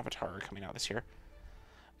Leon Avatar are coming out this year.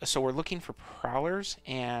 So we're looking for Prowlers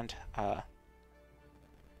and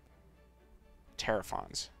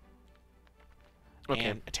Terraphons. Okay.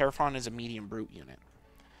 And a Terraphon is a medium brute unit.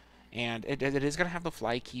 And it is going to have the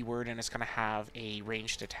fly keyword, and it's going to have a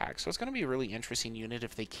ranged attack. So it's going to be a really interesting unit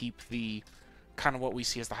if they keep the kind of what we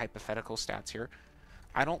see as the hypothetical stats here.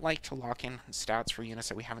 I don't like to lock in stats for units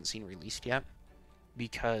that we haven't seen released yet,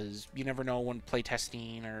 because you never know when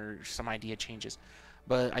playtesting or some idea changes.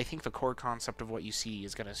 But I think the core concept of what you see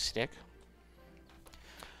is going to stick.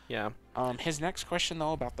 Yeah. His next question,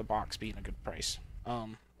 though, about the box being a good price.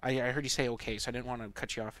 I heard you say okay, so I didn't want to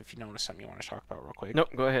cut you off if you noticed something you want to talk about real quick. Nope,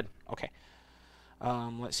 go ahead. Okay.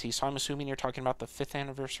 Let's see. So I'm assuming you're talking about the 5th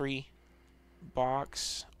anniversary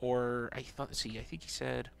box, or I think he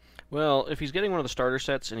said... Well, if he's getting one of the starter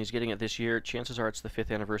sets and he's getting it this year, chances are it's the 5th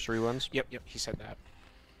anniversary ones. Yep, he said that.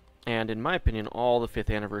 And in my opinion, all the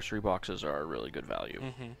 5th anniversary boxes are really good value.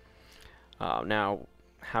 Mm-hmm. Now,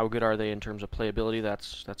 how good are they in terms of playability?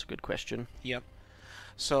 That's a good question. Yep.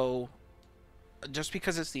 So, just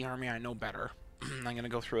because it's the army I know better, I'm going to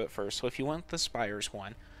go through it first. So if you want the Spires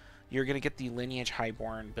one, you're going to get the Lineage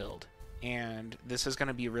Highborn build. And this is going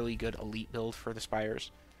to be a really good elite build for the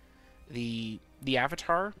Spires. The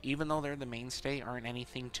Avatar, even though they're the mainstay, aren't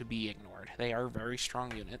anything to be ignored. They are very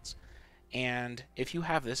strong units. And if you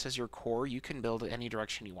have this as your core, you can build any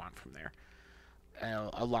direction you want from there.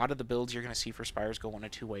 A lot of the builds you're going to see for Spires go one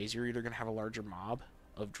of two ways. You're either going to have a larger mob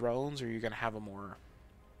of drones, or you're going to have a more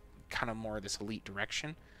this elite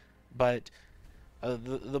direction. But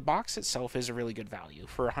the box itself is a really good value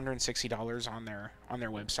for $160 on their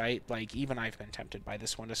website. Like, even I've been tempted by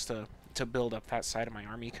this one just to build up that side of my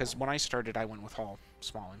army, because when I started I went with all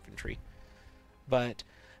small infantry. But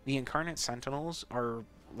the Incarnate Sentinels are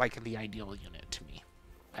like the ideal unit to me.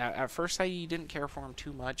 At first I didn't care for them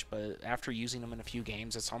too much, but after using them in a few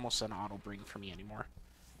games, it's almost an auto bring for me anymore.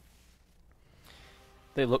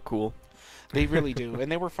 They look cool. They really do,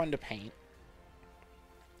 and they were fun to paint.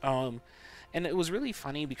 And it was really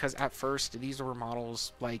funny because at first these were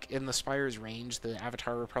models, like in the Spires range, the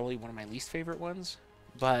Avatar were probably one of my least favorite ones.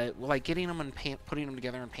 But like getting them and putting them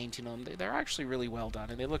together and painting them, they're actually really well done,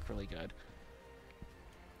 and they look really good.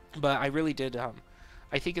 But I really did,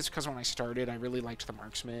 I think it's because when I started, I really liked the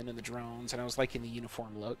marksmen and the drones, and I was liking the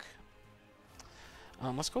uniform look.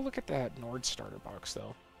 Let's go look at that Nord starter box,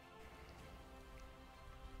 though.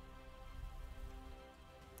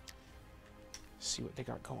 See what they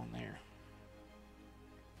got going there.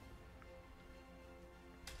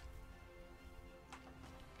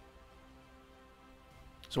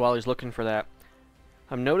 So while he's looking for that,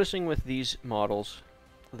 I'm noticing with these models,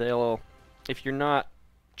 if you're not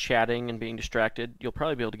chatting and being distracted, you'll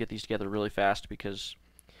probably be able to get these together really fast, because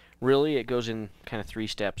really it goes in kind of 3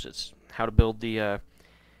 steps. It's how to build the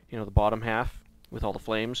the bottom half with all the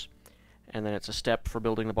flames, and then it's a step for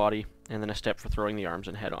building the body, and then a step for throwing the arms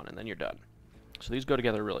and head on, and then you're done. So these go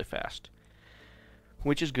together really fast,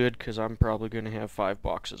 which is good because I'm probably going to have 5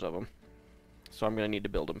 boxes of them, so I'm going to need to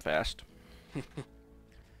build them fast.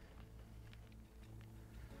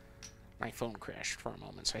 My phone crashed for a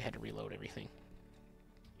moment, so I had to reload everything.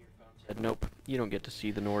 Said, nope, you don't get to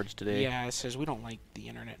see the Nords today. Yeah, it says we don't like the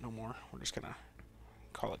internet no more. We're just gonna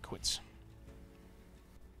call it quits.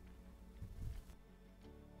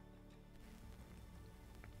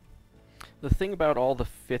 The thing about all the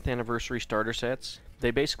 5th anniversary starter sets,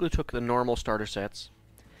 they basically took the normal starter sets,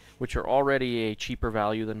 which are already a cheaper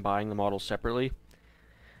value than buying the models separately,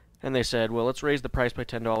 and they said, well, let's raise the price by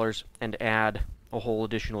 $10 and add a whole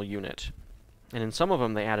additional unit. And in some of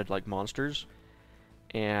them, they added like monsters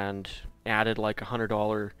and added like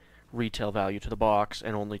 $100 retail value to the box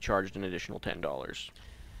and only charged an additional $10.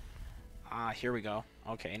 Here we go.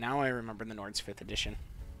 Okay, now I remember the Nord's 5th edition.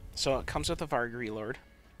 So it comes with a Vargary Lord,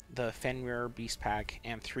 the Fenrir Beast Pack,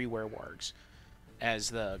 and 3 Werwargs as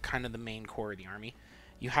the kind of the main core of the army.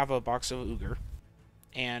 You have a box of Uger,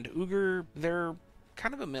 and Uger, they're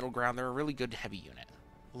kind of a middle ground. They're a really good heavy unit.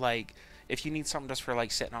 Like, if you need something just for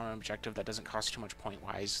like sitting on an objective that doesn't cost too much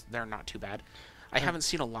point-wise, they're not too bad. I haven't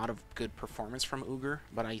seen a lot of good performance from Uger,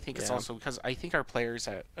 but I think it's also because I think our players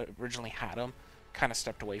that originally had them kind of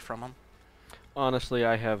stepped away from them. Honestly,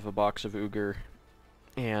 I have a box of Uger,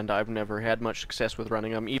 and I've never had much success with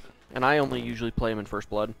running them. And I only usually play them in First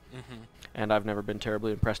Blood, and I've never been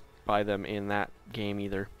terribly impressed by them in that game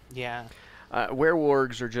either. Yeah.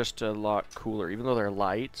 Werwargs are just a lot cooler, even though they're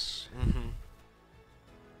lights.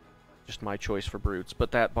 Just my choice for brutes,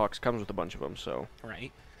 but that box comes with a bunch of them, so.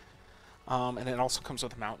 Right. And it also comes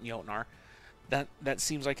with a Mountain Jotnar. That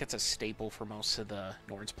seems like it's a staple for most of the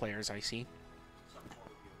Nords players I see.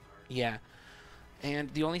 Yeah.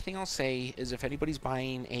 And the only thing I'll say is if anybody's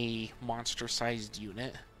buying a monster-sized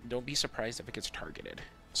unit, don't be surprised if it gets targeted.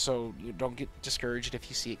 So you don't get discouraged if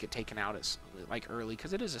you see it get taken out as like early,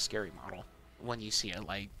 because it is a scary model when you see it.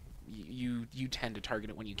 Like you tend to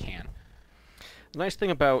target it when you can. The nice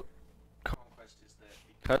thing about Conquest is that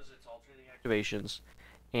because it's alternating activations,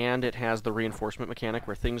 and it has the reinforcement mechanic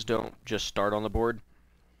where things don't just start on the board,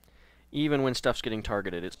 even when stuff's getting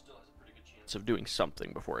targeted, it still has a pretty good chance of doing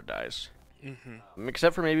something before it dies.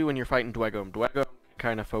 Except for maybe when you're fighting Dwegom. Dwegom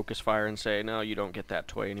kind of focus fire and say, no, you don't get that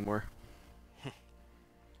toy anymore.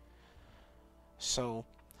 So,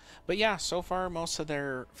 but yeah, so far most of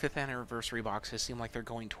their 5th anniversary boxes seem like they're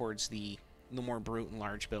going towards the more brute and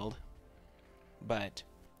large build. But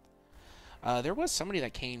there was somebody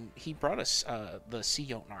that came, he brought us the Sea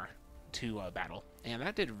Jotnar to battle, and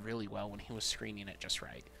that did really well when he was screening it just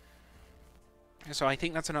right. So I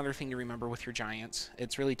think that's another thing to remember with your giants.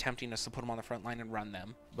 It's really tempting us to put them on the front line and run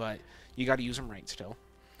them, but you got to use them right still.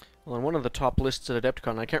 Well, on one of the top lists at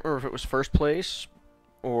Adepticon, I can't remember if it was first place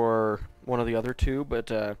or one of the other two, but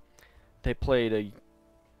they played a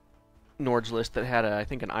Nord's list that had, I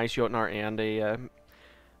think, an Ice Jotnar and a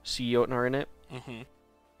Sea Jotnar in it.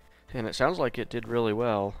 And it sounds like it did really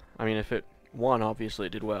well. I mean, if it won, obviously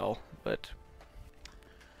it did well, but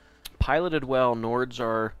piloted well, Nords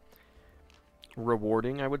are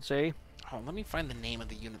rewarding, I would say. Oh, let me find the name of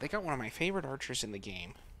the unit. They got one of my favorite archers in the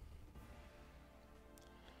game.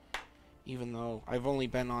 Even though I've only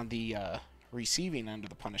been on the receiving end of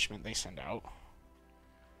the punishment they send out.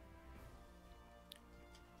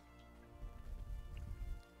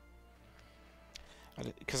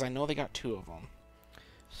 Because I know they got 2 of them.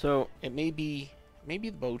 So it may be the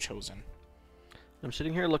Bow Chosen. I'm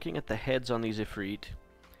sitting here looking at the heads on these Efreet,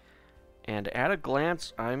 and at a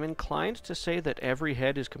glance, I'm inclined to say that every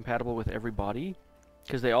head is compatible with every body,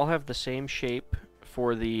 because they all have the same shape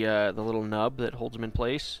for the little nub that holds them in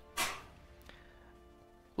place.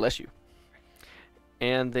 Bless you.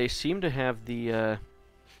 And they seem to have the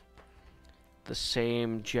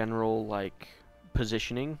same general like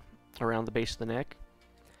positioning around the base of the neck.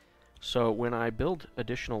 So when I build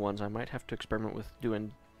additional ones, I might have to experiment with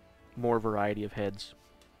doing more variety of heads.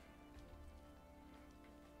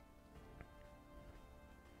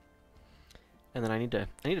 And then I need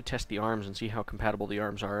to test the arms and see how compatible the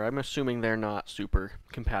arms are. I'm assuming they're not super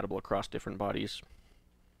compatible across different bodies.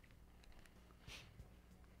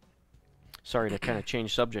 Sorry to kind of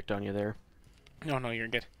change subject on you there. No, you're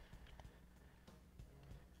good.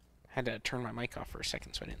 Had to turn my mic off for a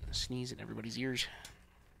second so I didn't sneeze in everybody's ears.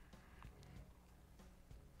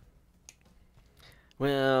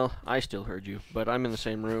 Well, I still heard you, but I'm in the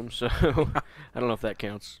same room, so I don't know if that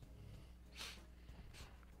counts.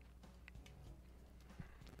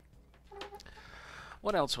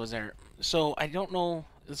 What else was there? So, I don't know.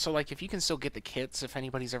 So, like, if you can still get the kits, if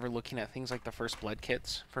anybody's ever looking at things like the First Blood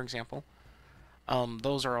kits, for example,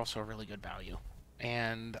 those are also a really good value.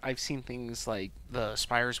 And I've seen things like the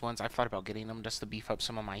Spires ones. I've thought about getting them just to beef up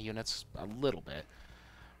some of my units a little bit.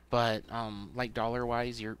 But, like,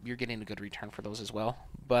 dollar-wise, you're getting a good return for those as well.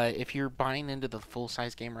 But if you're buying into the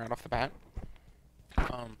full-size game right off the bat,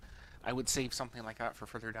 I would save something like that for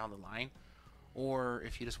further down the line. Or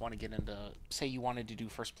if you just want to get into, say you wanted to do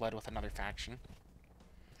First Blood with another faction,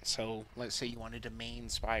 So let's say you wanted to main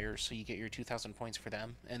Spires, so you get your 2,000 points for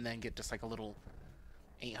them, and then get just like a little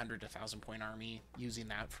 800 to 1,000 point army using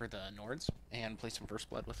that for the Nords, and play some First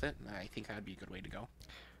Blood with it. I think that'd be a good way to go.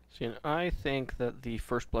 See, and I think that the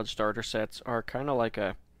First Blood starter sets are kind of like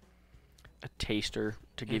a taster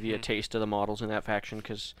to give you a taste of the models in that faction,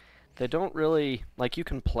 because they don't really, like, you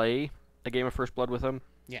can play a game of First Blood with them.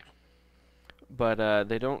 Yeah. But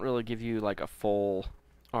they don't really give you like a full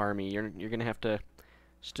army. You're gonna have to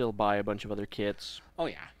still buy a bunch of other kits. Oh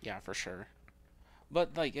yeah, for sure.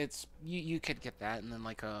 But like it's you could get that and then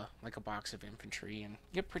like a box of infantry and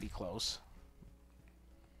get pretty close.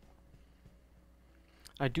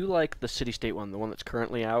 I do like the city-state one, the one that's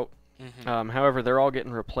currently out. However, they're all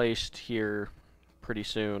getting replaced here pretty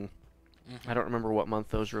soon. I don't remember what month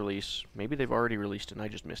those release. Maybe they've already released and I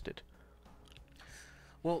just missed it.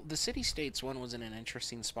 Well, the city-states one was in an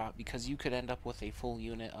interesting spot because you could end up with a full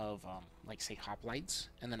unit of, like, say, hoplites,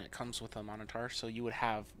 and then it comes with a monitor, so you would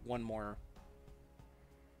have one more...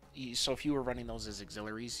 So if you were running those as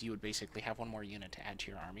auxiliaries, you would basically have one more unit to add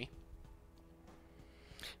to your army.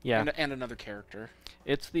 Yeah. And another character.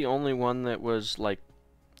 It's the only one that was, like,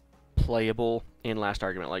 playable in Last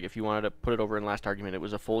Argument. Like, if you wanted to put it over in Last Argument, it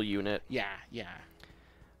was a full unit. Yeah.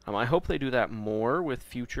 I hope they do that more with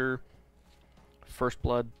future First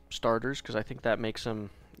Blood starters, because I think that makes them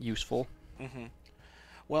useful.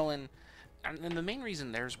 Well, and the main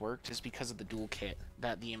reason theirs worked is because of the dual kit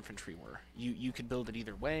that the infantry were. You could build it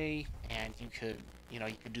either way, and you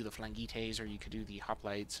could do the flangites or you could do the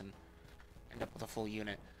hoplites and end up with a full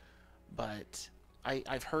unit. But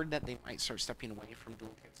I've heard that they might start stepping away from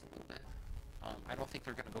dual kits a little bit. I don't think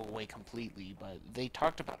they're going to go away completely, but they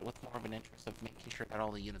talked about it with more of an interest of making sure that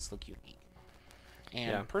all the units look unique.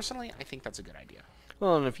 And personally, I think that's a good idea.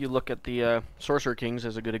 Well, and if you look at the Sorcerer Kings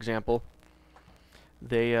as a good example,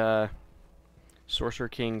 they Sorcerer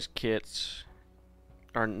Kings kits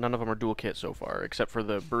are none of them are dual kit so far, except for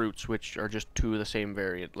the Brutes, which are just two of the same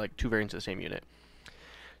variant, like two variants of the same unit.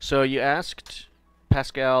 So you asked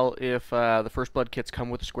Pascal if the First Blood kits come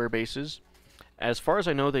with the square bases. As far as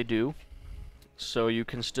I know, they do. So you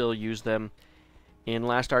can still use them in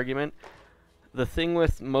Last Argument. The thing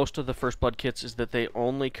with most of the First Blood kits is that they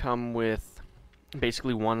only come with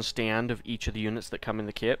basically one stand of each of the units that come in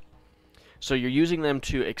the kit. So you're using them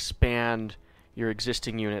to expand your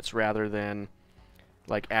existing units rather than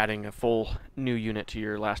like adding a full new unit to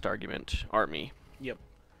your Last Argument army. Yep.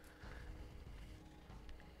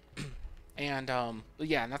 And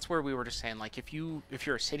yeah, and that's where we were just saying, like, if you're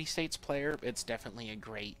a city-states player, it's definitely a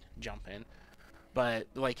great jump in. But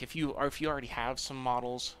like if you already have some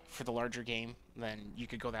models for the larger game, then you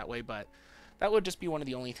could go that way. But that would just be one of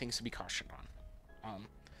the only things to be cautioned on.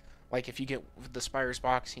 Like if you get the Spires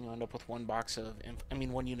box and you end up with one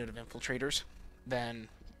unit of infiltrators, then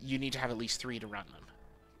you need to have at least 3 to run them.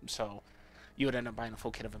 So you would end up buying a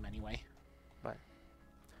full kit of them anyway. But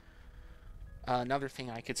another thing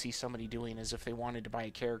I could see somebody doing is if they wanted to buy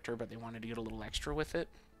a character but they wanted to get a little extra with it,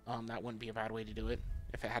 that wouldn't be a bad way to do it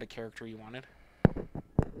if it had a character you wanted.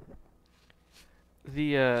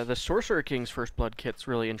 The Sorcerer King's First Blood kit's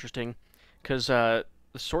really interesting, because the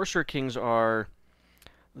Sorcerer Kings are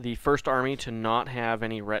the first army to not have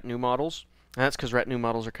any retinue models. And that's because retinue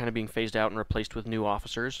models are kind of being phased out and replaced with new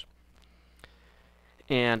officers.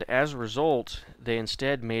 And as a result, they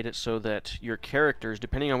instead made it so that your characters,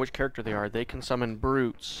 depending on which character they are, they can summon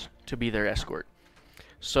brutes to be their escort.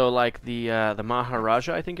 So like the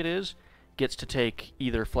Maharaja, I think it is, gets to take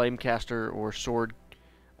either Flamecaster or Sword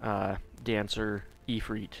Dancer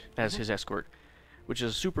Efreet as his escort, which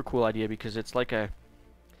is a super cool idea because it's like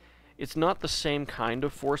it's not the same kind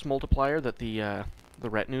of force multiplier that the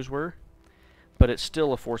retinues were, but it's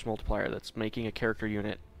still a force multiplier that's making a character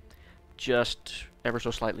unit just ever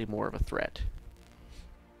so slightly more of a threat.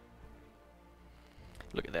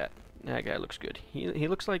 Look at that. That guy looks good. He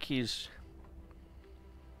looks like he's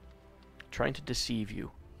trying to deceive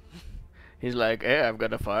you. He's like, hey, I've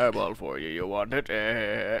got a fireball for you. You want it?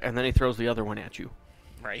 And then he throws the other one at you.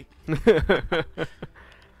 Right.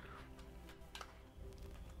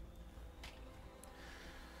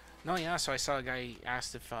 No, yeah, so I saw a guy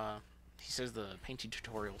asked if, he says the painting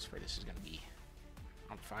tutorials for this is going to be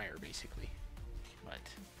on fire, basically.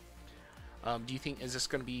 But, do you think, is this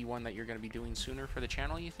going to be one that you're going to be doing sooner for the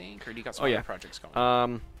channel, you think? Or do you got some other projects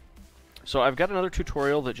going? So I've got another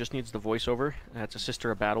tutorial that just needs the voiceover. It's a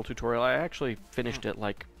Sister of Battle tutorial. I actually finished it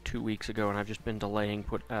like 2 weeks ago, and I've just been delaying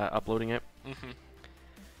uploading it.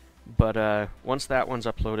 But once that one's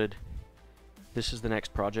uploaded, this is the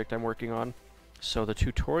next project I'm working on. So the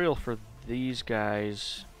tutorial for these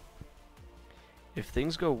guys, if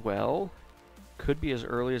things go well, could be as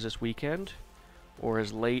early as this weekend, or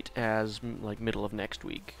as late as like middle of next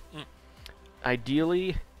week.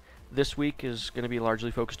 Ideally, this week is going to be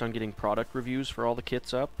largely focused on getting product reviews for all the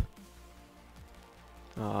kits up.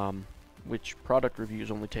 Which product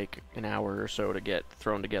reviews only take an hour or so to get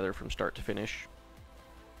thrown together from start to finish.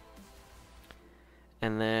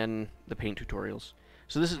 And then the paint tutorials.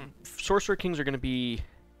 So this is Sorcerer Kings are going to be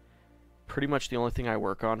pretty much the only thing I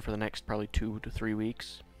work on for the next probably 2 to 3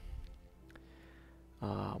 weeks.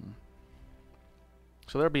 So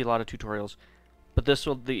there'll be a lot of tutorials. But the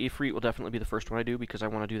Efreet will definitely be the first one I do, because I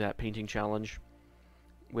want to do that painting challenge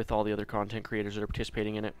with all the other content creators that are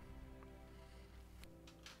participating in it.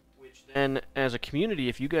 Which then, as a community,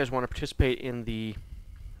 if you guys want to participate in the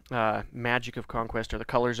Magic of Conquest or the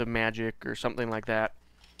Colors of Magic or something like that,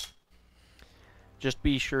 just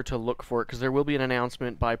be sure to look for it, because there will be an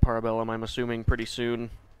announcement by Bellum, I'm assuming, pretty soon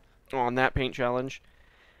on that paint challenge.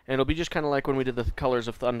 And it'll be just kind of like when we did the Colors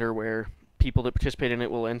of Thunder, where people that participate in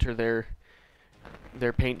it will enter their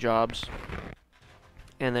paint jobs,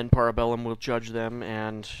 and then Bellum will judge them,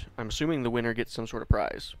 and I'm assuming the winner gets some sort of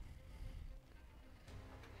prize.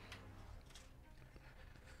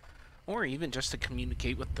 Or even just to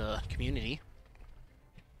communicate with the community.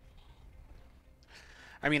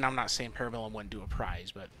 I mean, I'm not saying Bellum wouldn't do a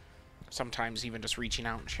prize, but sometimes even just reaching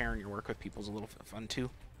out and sharing your work with people is a little fun too.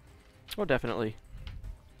 Oh, definitely.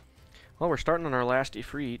 Well, we're starting on our last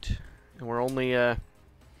Efreet, and we're only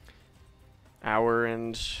hour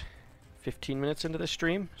and 15 minutes into this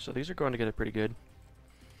stream, so these are going together pretty good.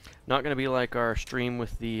 Not going to be like our stream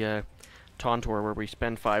with the Tauntor, where we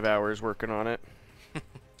spend 5 hours working on it.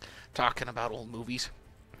 Talking about old movies.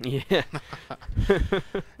 Yeah. It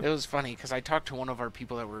was funny, because I talked to one of our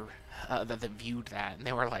people that were that viewed that, and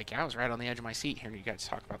they were like, yeah, I was right on the edge of my seat hearing you guys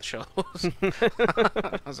talk about the shows.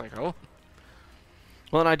 I was like, oh.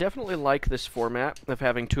 Well, and I definitely like this format of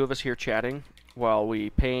having 2 of us here chatting while we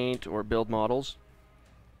paint or build models,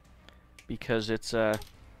 because it's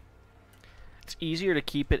easier to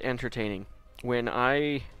keep it entertaining. When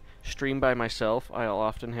I stream by myself, I'll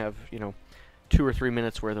often have, 2 or 3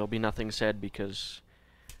 minutes where there'll be nothing said because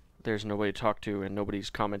there's nobody to talk to and nobody's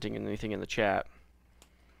commenting anything in the chat.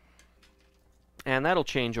 And that'll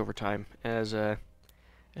change over time as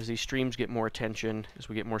these streams get more attention, as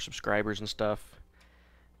we get more subscribers and stuff.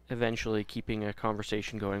 Eventually, keeping a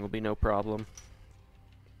conversation going will be no problem.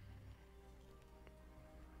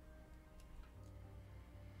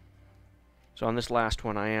 So on this last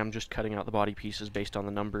one, I am just cutting out the body pieces based on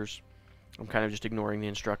the numbers. I'm kind of just ignoring the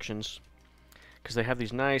instructions, because they have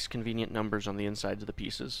these nice, convenient numbers on the insides of the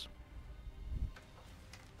pieces.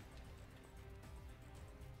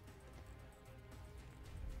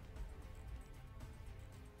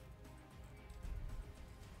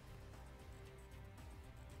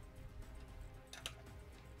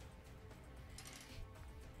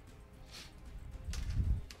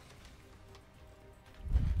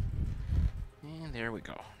 And there we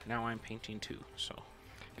go. Now I'm painting too, so.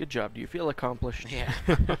 Good job. Do you feel accomplished? Yeah.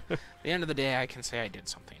 At the end of the day, I can say I did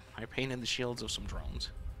something. I painted the shields of some drones.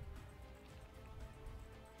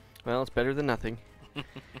 Well, it's better than nothing.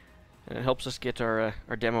 And it helps us get our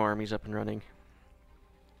demo armies up and running.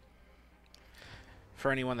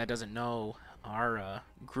 For anyone that doesn't know, our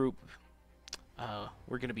group,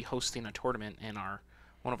 we're going to be hosting a tournament in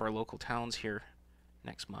one of our local towns here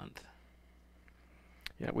next month.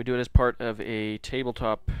 Yeah, we do it as part of a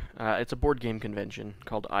tabletop. It's a board game convention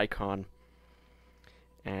called Icon,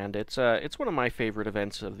 and it's one of my favorite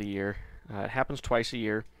events of the year. It happens twice a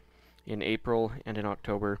year, in April and in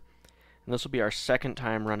October, and this will be our second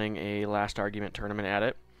time running a Last Argument tournament at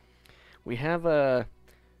it. We have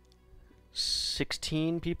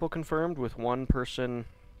 16 people confirmed, with one person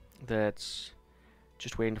that's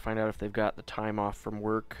just waiting to find out if they've got the time off from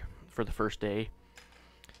work for the first day.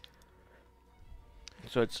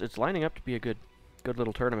 So it's lining up to be a good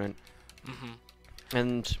little tournament. Mm-hmm.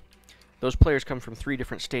 And those players come from 3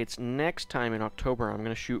 different states. Next time in October, I'm going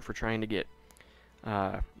to shoot for trying to get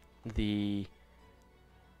the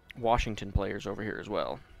Washington players over here as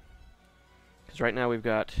well. Because right now we've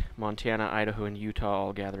got Montana, Idaho, and Utah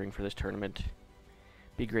all gathering for this tournament.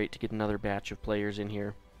 Be great to get another batch of players in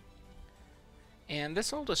here. And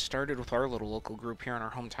this all just started with our little local group here in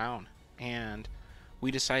our hometown. And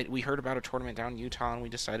we heard about a tournament down in Utah, and we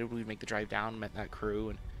decided we'd make the drive down, met that crew,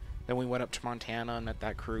 and then we went up to Montana and met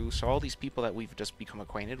that crew. So all these people that we've just become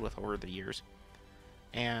acquainted with over the years.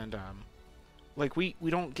 And like we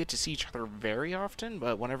don't get to see each other very often,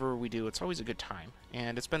 but whenever we do, it's always a good time.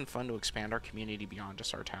 And it's been fun to expand our community beyond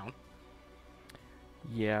just our town.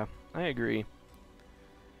 Yeah, I agree.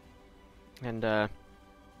 And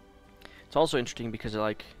It's also interesting because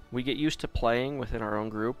like we get used to playing within our own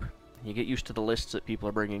group. You get used to the lists that people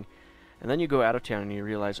are bringing, and then you go out of town and you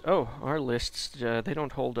realize, oh, our lists they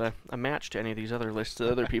don't hold a match to any of these other lists that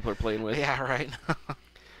other people are playing with. Yeah, right.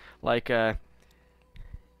 Like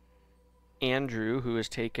Andrew, who has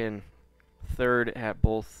taken third at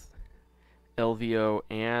both LVO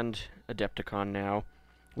and Adepticon now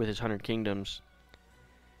with his 100 Kingdoms.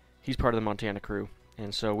 He's part of the Montana crew,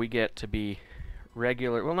 and so we get to be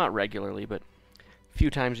well, not regularly, but a few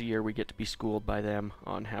times a year we get to be schooled by them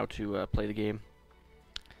on how to play the game.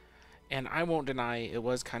 And I won't deny it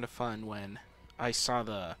was kind of fun when I saw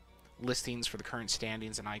the listings for the current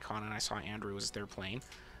standings and Icon, and I saw Andrew was there playing.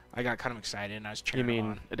 I got kind of excited, and I was cheering him on. You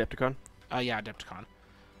mean Adepticon? Yeah, Adepticon.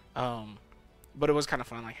 But it was kind of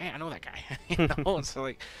fun. Like, hey, I know that guy. You know, and so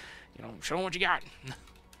like, you know, show him what you got.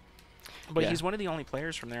 But he's one of the only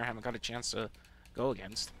players from there I haven't got a chance to go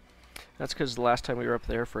against. That's because the last time we were up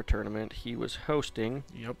there for a tournament, he was hosting.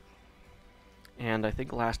 Yep. And I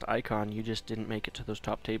think last Icon, you just didn't make it to those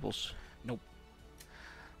top tables. Nope.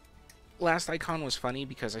 Last Icon was funny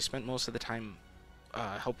because I spent most of the time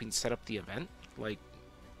helping set up the event. Like,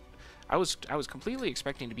 I was completely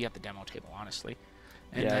expecting to be at the demo table, honestly.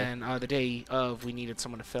 And then the day of, we needed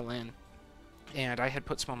someone to fill in. And I had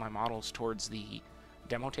put some of my models towards the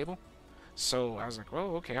demo table. So I was like,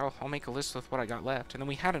 well, okay, I'll make a list with what I got left. And then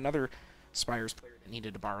we had another Spires player that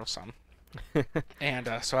needed to borrow some. And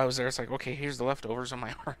so I was there. It's like, okay, here's the leftovers of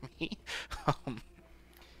my army.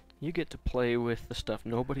 You get to play with the stuff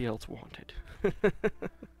nobody else wanted.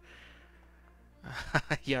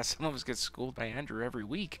 Yeah, some of us get schooled by Andrew every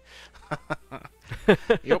week.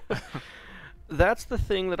 Yep. That's the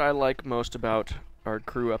thing that I like most about our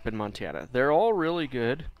crew up in Montana. They're all really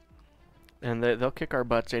good, and they'll kick our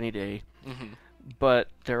butts any day. Mm-hmm. But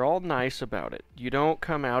they're all nice about it. You don't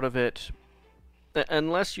come out of it,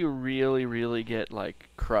 unless you really, really get like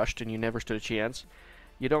crushed and you never stood a chance,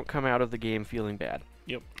 you don't come out of the game feeling bad.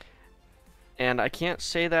 Yep. And I can't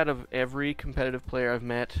say that of every competitive player I've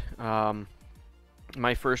met.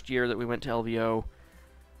 My first year that we went to LVO,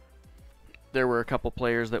 there were a couple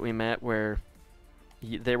players that we met where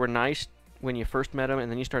they were nice when you first met them,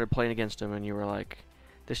 and then you started playing against them, and you were like,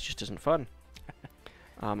 this just isn't fun.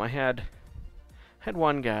 I had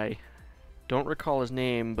one guy, don't recall his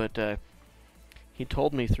name, but he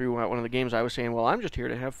told me throughout one of the games, I was saying, well, I'm just here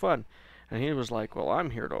to have fun. And he was like, well,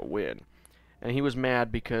 I'm here to win. And he was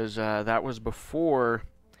mad because that was before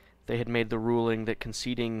they had made the ruling that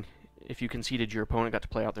conceding, if you conceded, your opponent got to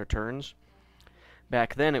play out their turns.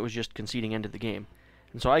 Back then, it was just conceding ended the game.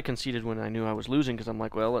 And so I conceded when I knew I was losing because I'm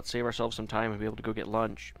like, well, let's save ourselves some time and be able to go get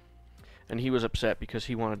lunch. And he was upset because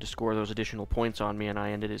he wanted to score those additional points on me, and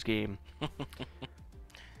I ended his game.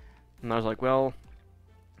 And I was like, well,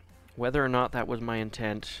 whether or not that was my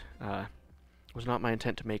intent, was not my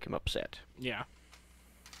intent to make him upset. Yeah.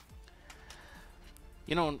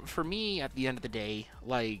 You know, for me, at the end of the day,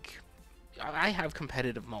 like, I have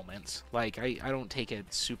competitive moments. Like, I don't take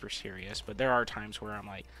it super serious, but there are times where I'm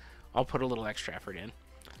like, I'll put a little extra effort in.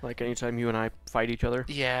 Like anytime you and I fight each other?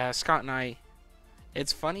 Yeah, Scott and I,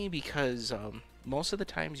 it's funny because most of the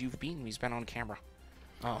times you've beaten me's been on camera.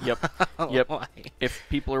 Oh. Yep. If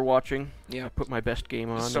people are watching, I put my best game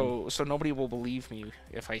on. So nobody will believe me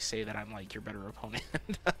if I say that I'm like your better opponent.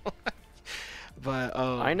 But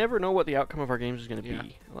I never know what the outcome of our games is going to Yeah.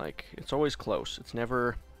 be. Like, it's always close. It's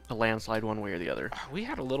never a landslide one way or the other. We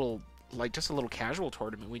had a little, like, just a little casual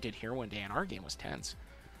tournament we did here one day, and our game was tense.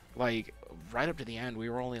 Like, right up to the end, we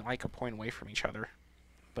were only like a point away from each other.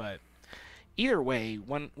 But either way,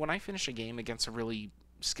 when I finish a game against a really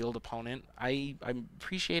skilled opponent, I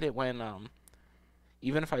appreciate it when,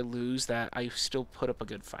 even if I lose, that I still put up a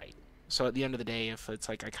good fight. So at the end of the day, if it's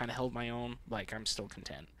like I kind of held my own, like, I'm still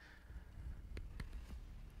content.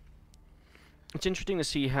 It's interesting to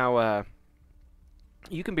see how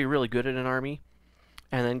you can be really good at an army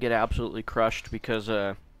and then get absolutely crushed because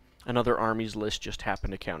another army's list just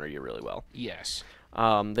happened to counter you really well. Yes.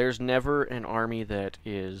 There's never an army that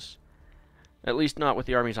is, at least not with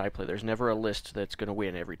the armies I play, there's never a list that's going to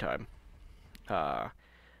win every time.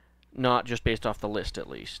 Not just based off the list, at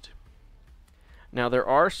least. Now, there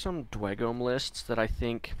are some Dwegome lists that I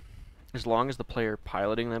think, as long as the player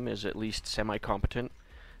piloting them is at least semi-competent,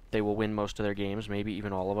 they will win most of their games, maybe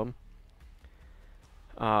even all of them.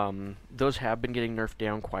 Those have been getting nerfed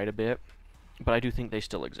down quite a bit, but I do think they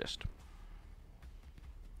still exist.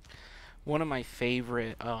 One of my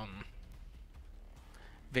favorite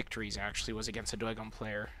victories, actually, was against a Dwegome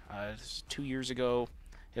player. 2 years ago,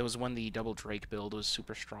 it was when the double Drake build was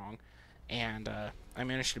super strong, and I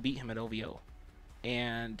managed to beat him at OVO.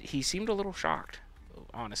 And he seemed a little shocked.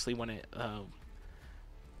 honestly, when it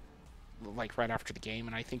like right after the game,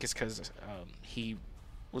 and I think it's because he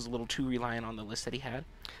was a little too reliant on the list that he had.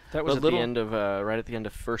 That was at the end of right at the end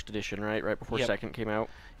of first edition, right? Right before second came out.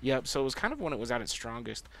 Yep. So it was kind of when it was at its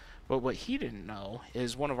strongest. But what he didn't know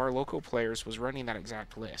is one of our local players was running that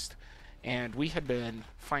exact list, and we had been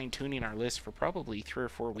fine-tuning our list for probably 3 or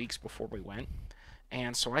 4 weeks before we went.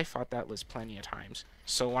 And so I fought that list plenty of times.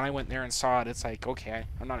 So when I went there and saw it, it's like, okay,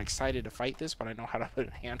 I'm not excited to fight this, but I know how to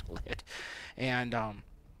handle it. And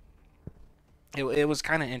it was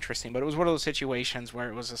kind of interesting, but it was one of those situations where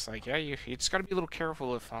it was just like, yeah, you just got to be a little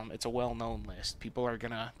careful if it's a well-known list. People are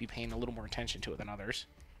going to be paying a little more attention to it than others.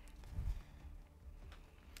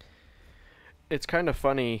 It's kind of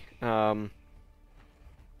funny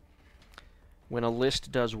when a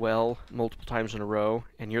list does well multiple times in a row,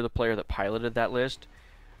 and you're the player that piloted that list,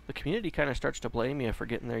 the community kind of starts to blame you for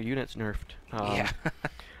getting their units nerfed. Yeah.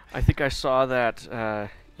 I think I saw that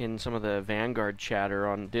in some of the Vanguard chatter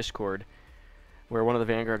on Discord, where one of the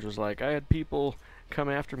Vanguards was like, I had people come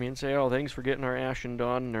after me and say, oh, thanks for getting our Ashen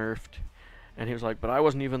Dawn nerfed. And he was like, but I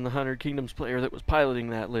wasn't even the 100 Kingdoms player that was piloting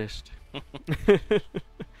that list.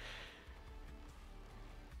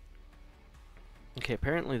 Okay,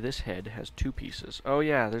 apparently this head has 2 pieces. Oh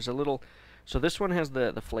yeah, there's a little... So this one has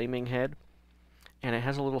the flaming head, and it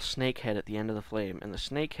has a little snake head at the end of the flame, and the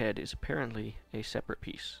snake head is apparently a separate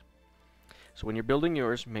piece. So when you're building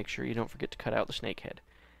yours, make sure you don't forget to cut out the snake head.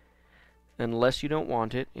 Unless you don't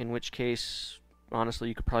want it, in which case, honestly,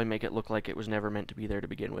 you could probably make it look like it was never meant to be there to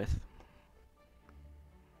begin with.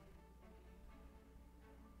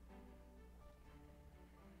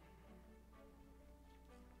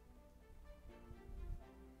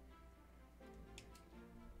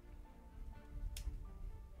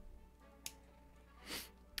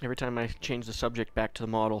 Every time I change the subject back to the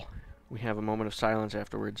model, we have a moment of silence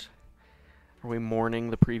afterwards. Are we mourning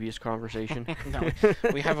the previous conversation? No,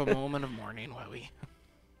 we have a moment of mourning while we...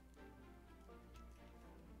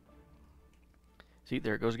 See,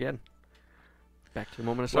 there it goes again. Back to the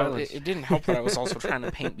moment of silence. It didn't help that I was also trying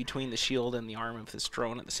to paint between the shield and the arm of this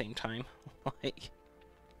drone at the same time. Like,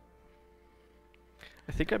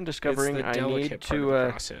 I think I'm discovering I need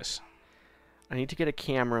to I need to get a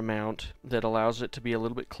camera mount that allows it to be a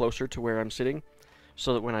little bit closer to where I'm sitting,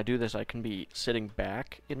 so that when I do this I can be sitting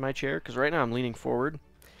back in my chair, because right now I'm leaning forward.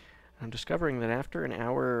 I'm discovering that after an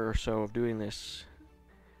hour or so of doing this,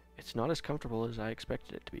 it's not as comfortable as I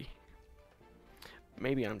expected it to be.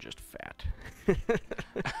 Maybe I'm just fat.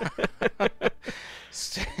 I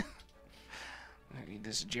need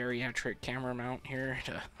this geriatric camera mount here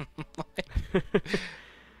to...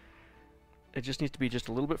 It just needs to be just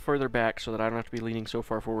a little bit further back so that I don't have to be leaning so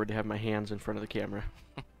far forward to have my hands in front of the camera.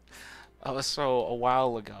 So a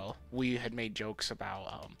while ago, we had made jokes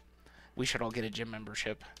about we should all get a gym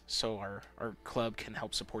membership so our club can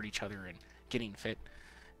help support each other in getting fit,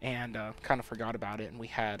 and kind of forgot about it. And we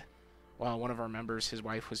had, well, one of our members, his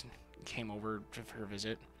wife came over for her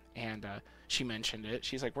visit, and she mentioned it.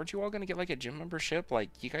 She's like, weren't you all going to get like a gym membership? Like,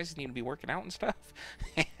 you guys need to be working out and stuff.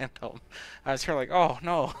 And I was here like, oh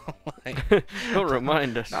no. Like, don't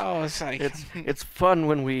remind us. No, it's like it's fun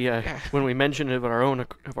when we mention it of our own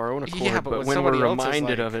accord, yeah, but when we're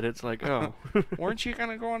reminded of it, it's like, oh. Weren't you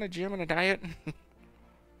gonna go on a gym and a diet?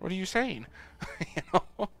 What are you saying? You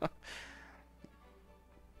know.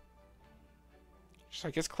 She's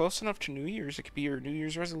like, it's close enough to New Year's. It could be your New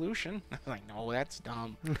Year's resolution. I'm like, no, that's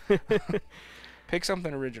dumb. Pick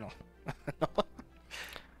something original.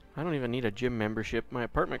 I don't even need a gym membership. My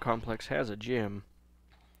apartment complex has a gym.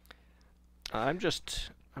 I'm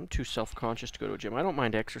too self-conscious to go to a gym. I don't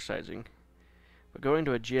mind exercising, but going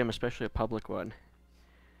to a gym, especially a public one,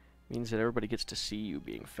 means that everybody gets to see you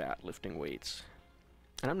being fat, lifting weights.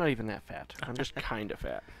 And I'm not even that fat. I'm just kind of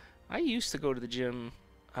fat. I used to go to the gym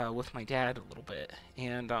with my dad a little bit,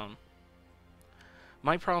 and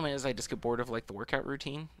my problem is I just get bored of like the workout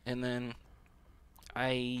routine, and then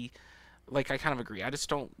I kind of agree. I just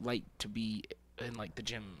don't like to be in like the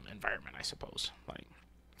gym environment, I suppose. Like,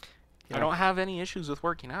 yeah. I don't have any issues with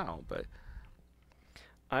working out, but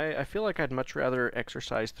I feel like I'd much rather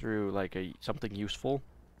exercise through like something useful.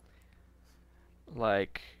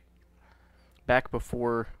 Like back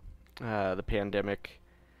before the pandemic,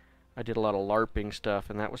 I did a lot of LARPing stuff,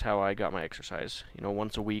 and that was how I got my exercise. You know,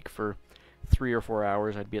 once a week for 3 or 4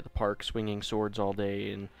 hours, I'd be at the park swinging swords all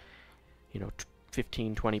day, and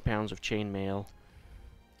 15, 20 pounds of chainmail,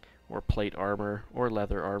 or plate armor, or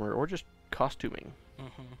leather armor, or just costuming.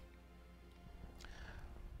 Mm-hmm.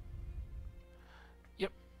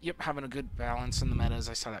 Yep, having a good balance in the metas.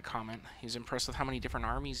 I saw that comment. He was impressed with how many different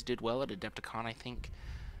armies did well at Adepticon, I think.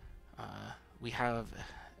 we have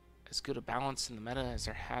as good a balance in the meta as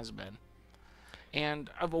there has been. And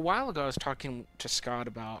a while ago, I was talking to Scott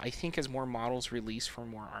about, I think as more models release for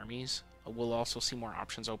more armies, we'll also see more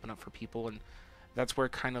options open up for people, and that's where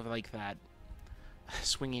kind of like that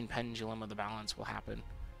swinging pendulum of the balance will happen.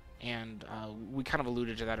 And we kind of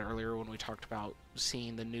alluded to that earlier when we talked about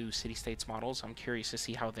seeing the new city-states models. I'm curious to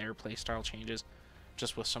see how their playstyle changes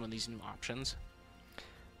just with some of these new options.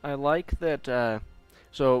 I like that,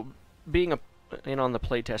 so being in on the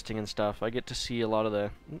playtesting and stuff, I get to see a lot of the,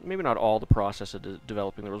 maybe not all the process of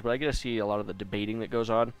developing the rules, but I get to see a lot of the debating that goes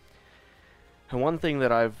on. And one thing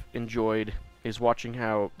that I've enjoyed is watching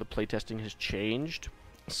how the playtesting has changed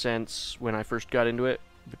since when I first got into it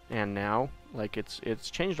and now. Like, it's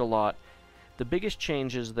changed a lot. The biggest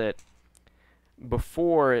change is that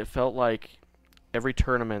before it felt like every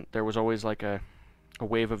tournament there was always like a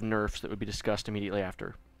wave of nerfs that would be discussed immediately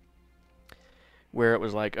after. Where it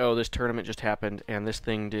was like, oh, this tournament just happened and this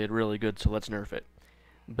thing did really good, so let's nerf it.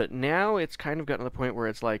 But now it's kind of gotten to the point where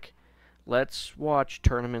it's like, let's watch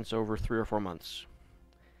tournaments over 3 or 4 months.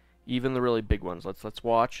 Even the really big ones. Let's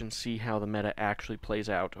watch and see how the meta actually plays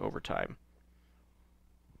out over time.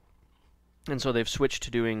 And so they've switched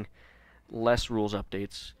to doing less rules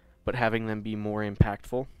updates, but having them be more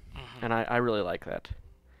impactful. Mm-hmm. And I really like that.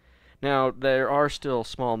 Now, there are still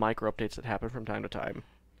small micro updates that happen from time to time.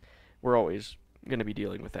 We're always going to be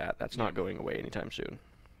dealing with that. That's not going away anytime soon.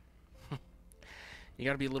 You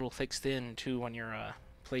got to be a little thick-skinned too when you're a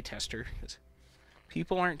playtester, because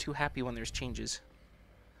people aren't too happy when there's changes.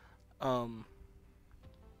 But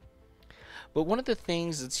one of the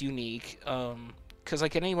things that's unique, because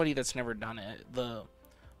like anybody that's never done it,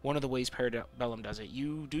 one of the ways Bellum does it,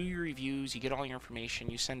 you do your reviews, you get all your information,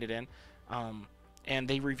 you send it in, and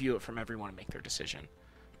they review it from everyone and make their decision.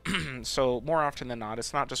 So more often than not,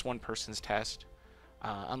 it's not just one person's test,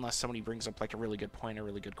 unless somebody brings up like a really good point, a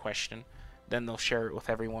really good question. Then they'll share it with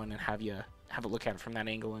everyone and have a look at it from that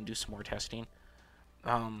angle and do some more testing.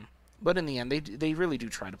 But in the end, they really do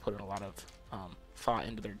try to put in a lot of thought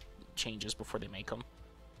into their changes before they make them.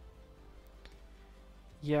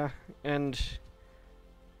 Yeah, and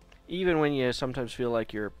even when you sometimes feel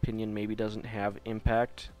like your opinion maybe doesn't have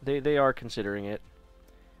impact, they are considering it.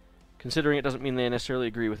 Considering it doesn't mean they necessarily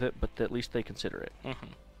agree with it, but at least they consider it. Mm-hmm.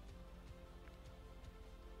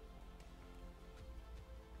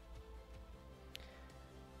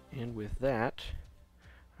 And with that,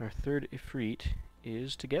 our third Efreet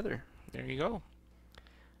is together. There you go.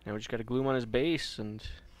 Now we just got to glue him on his base, and...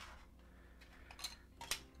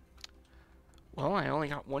 Well, I only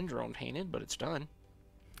got one drone painted, but it's done.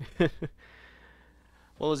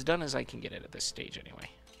 Well, as done as I can get it at this stage, anyway.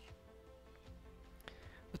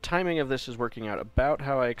 The timing of this is working out about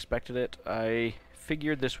how I expected it. I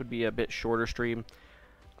figured this would be a bit shorter stream.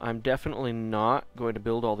 I'm definitely not going to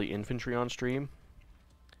build all the infantry on stream,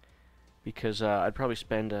 because I'd probably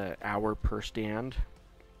spend an hour per stand,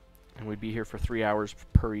 and we'd be here for 3 hours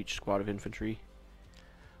per each squad of infantry.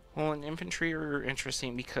 Well, and infantry are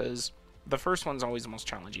interesting because the first one's always the most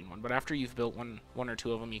challenging one, but after you've built one or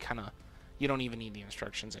two of them, you don't even need the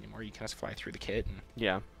instructions anymore. You can just fly through the kit. And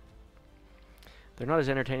yeah. They're not as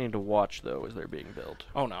entertaining to watch, though, as they're being built.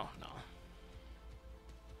 Oh, no.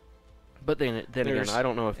 But then again, I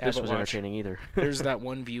don't know if this was entertaining either. There's that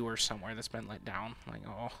one viewer somewhere that's been let down. Like,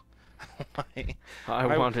 oh...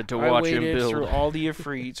 I wanted to watch him build. I waited through all the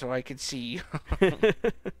Efreet so I could see.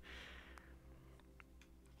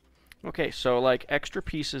 Okay, so like extra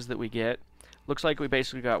pieces that we get, looks like we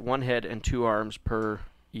basically got 1 head and 2 arms per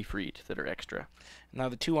Efreet that are extra. Now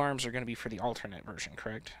the 2 arms are going to be for the alternate version,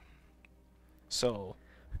 correct? So,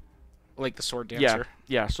 like the sword dancer.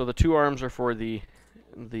 Yeah. So the 2 arms are for the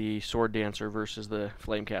sword dancer versus the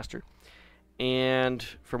flame caster, and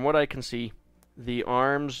from what I can see, the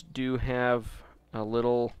arms do have a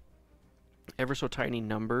little, ever so tiny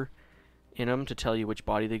number in them to tell you which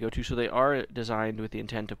body they go to, so they are designed with the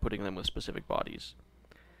intent of putting them with specific bodies.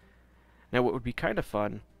 Now what would be kind of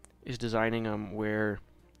fun is designing them where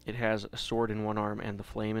it has a sword in one arm and the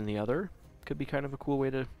flame in the other. Could be kind of a cool way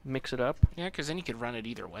to mix it up. Yeah, because then you could run it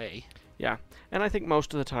either way. Yeah, and I think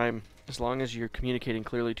most of the time, as long as you're communicating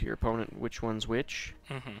clearly to your opponent which one's which,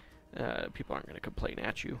 people aren't going to complain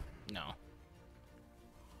at you. No.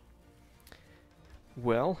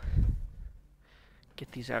 Well,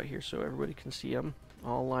 get these out here so everybody can see them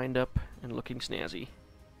all lined up and looking snazzy.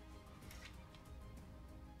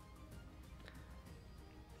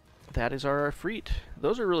 That is our Efreet.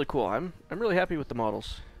 Those are really cool. I'm really happy with the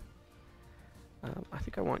models. I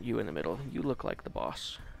think I want you in the middle. You look like the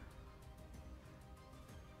boss.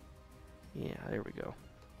 Yeah, there we go.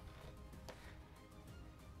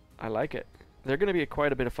 I like it. they're going to be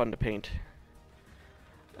quite a bit of fun to paint.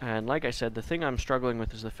 And like I said, the thing I'm struggling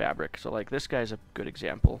with is the fabric. So like this guy's a good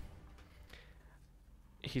example.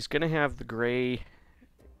 He's going to have the gray,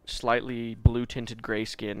 slightly blue tinted gray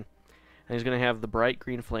skin, and he's going to have the bright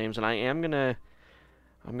green flames, and I'm going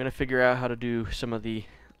to figure out how to do some of the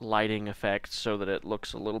lighting effects so that it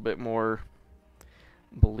looks a little bit more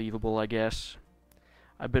believable, I guess.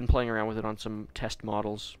 I've been playing around with it on some test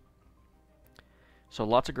models. So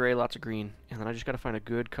lots of gray, lots of green, and then I just got to find a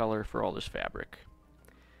good color for all this fabric.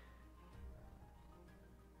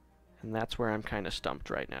 And that's where I'm kind of stumped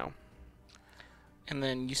right now. And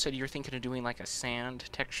then you said you're thinking of doing like a sand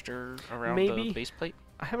texture around Maybe. the base plate?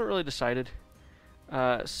 I haven't really decided.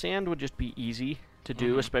 Sand would just be easy to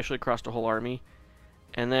do, especially across the whole army.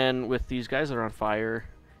 And then with these guys that are on fire,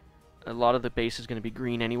 a lot of the base is going to be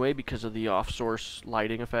green anyway because of the off-source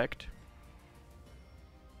lighting effect.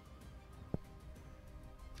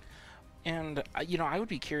 And, you know, I would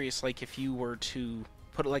be curious, like, if you were to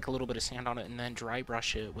put like a little bit of sand on it and then dry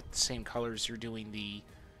brush it with the same colors you're doing the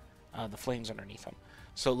flames underneath them.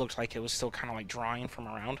 So it looked like it was still kind of like drying from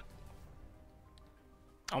around.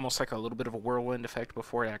 Almost like a little bit of a whirlwind effect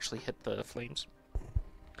before it actually hit the flames.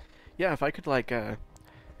 Yeah, if I could, like,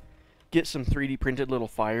 get some 3D printed little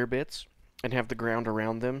fire bits and have the ground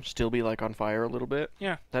around them still be, like, on fire a little bit.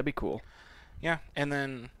 Yeah. That'd be cool. Yeah, and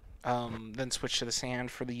then switch to the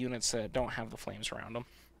sand for the units that don't have the flames around them.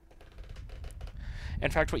 In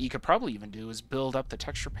fact, what you could probably even do is build up the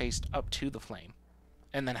texture paste up to the flame,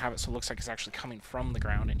 and then have it so it looks like it's actually coming from the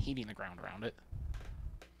ground and heating the ground around it.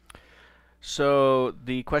 So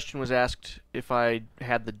the question was asked if I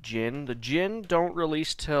had the Djinn. The Djinn don't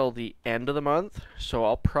release till the end of the month, so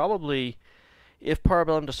I'll probably, if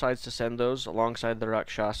Bellum decides to send those alongside the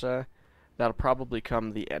Rakshasa, that'll probably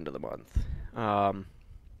come the end of the month.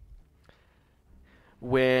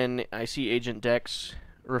 When I see Agent Dex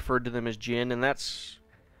referred to them as Djinn, and that's,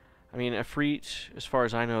 I mean, Efreet, as far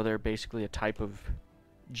as I know, they're basically a type of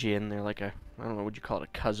Djinn. They're like a, I don't know, would you call it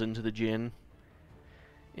a cousin to the Djinn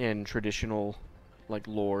in traditional, like,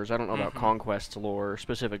 lores. I don't know about Conquest's lore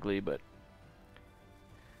specifically, but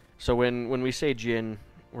so when we say Djinn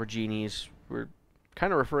or genies, we're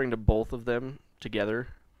kind of referring to both of them together.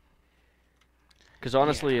 Because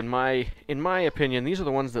honestly, in my opinion, these are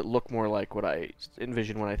the ones that look more like what I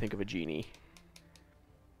envision when I think of a genie.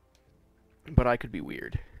 But I could be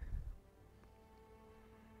weird.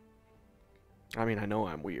 I mean, I know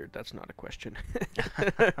I'm weird. That's not a question.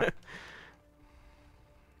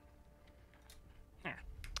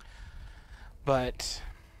 But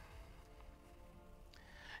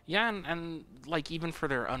yeah, and like even for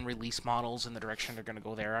their unreleased models and the direction they're going to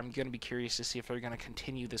go there, I'm going to be curious to see if they're going to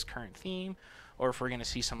continue this current theme or if we're going to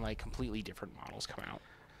see some like completely different models come out.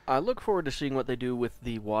 I look forward to seeing what they do with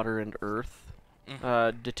the water and earth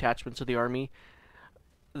detachments of the army.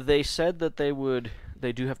 They said that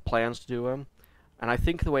they do have plans to do them, and I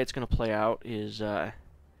think the way it's going to play out is,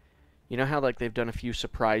 you know how like they've done a few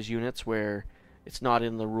surprise units where it's not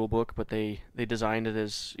in the rule book, but they designed it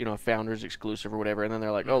as, you know, a founders exclusive or whatever, and then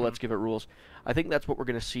they're like, oh, let's give it rules. I think that's what we're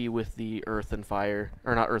going to see with the earth and fire,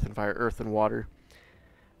 or not earth and fire, earth and water,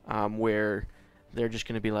 where they're just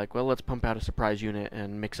going to be like, well, let's pump out a surprise unit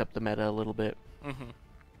and mix up the meta a little bit.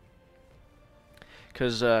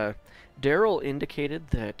 Because Daryl indicated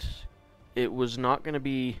that it was not going to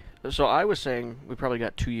be... So I was saying we probably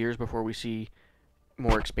got 2 years before we see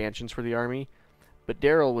more expansions for the army. But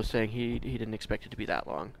Daryl was saying he didn't expect it to be that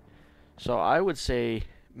long. So I would say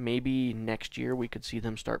maybe next year we could see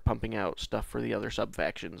them start pumping out stuff for the other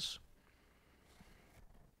sub-factions.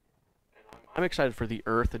 I'm excited for the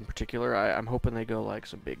Earth in particular. I'm hoping they go like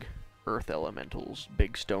some big Earth elementals,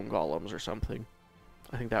 big stone golems or something.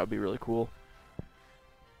 I think that would be really cool.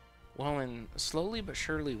 Well, and slowly but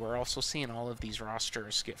surely we're also seeing all of these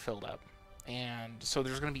rosters get filled up. And so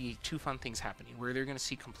there's going to be two fun things happening, where they're going to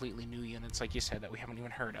see completely new units, like you said, that we haven't even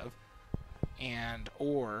heard of. And,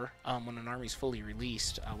 or, when an army's fully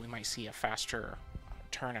released, we might see a faster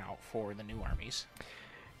turnout for the new armies.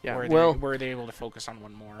 Yeah, where they're able to focus on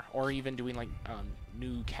one more. Or even doing, like,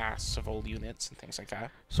 new casts of old units and things like that.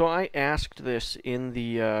 So I asked this in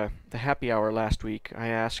the happy hour last week. I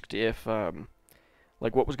asked if,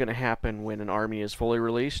 like, what was going to happen when an army is fully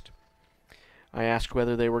released. I asked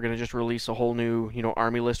whether they were going to just release a whole new, you know,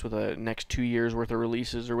 army list with a next 2 years worth of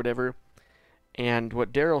releases or whatever. And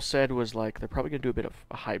what Daryl said was, like, they're probably going to do a bit of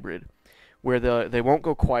a hybrid, where they won't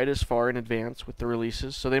go quite as far in advance with the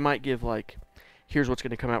releases. So they might give, like, here's what's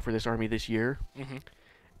going to come out for this army this year.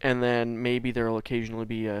 And then maybe there will occasionally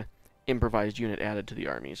be a improvised unit added to the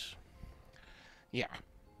armies. Yeah.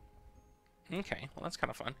 Okay, well, that's kind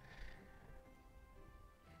of fun.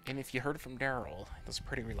 And if you heard from Daryl, that's a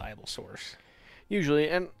pretty reliable source. Usually,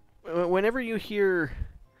 and whenever you hear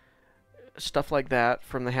stuff like that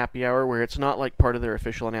from the happy hour, where it's not like part of their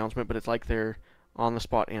official announcement, but it's like their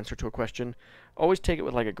on-the-spot answer to a question, always take it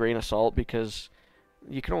with like a grain of salt, because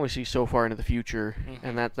you can only see so far into the future,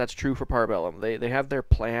 and that's true for Bellum. They have their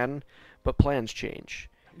plan, but plans change.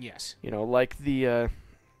 Yes. You know, like the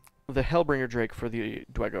Hellbringer Drake for the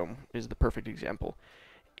Dwegom is the perfect example.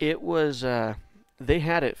 It was they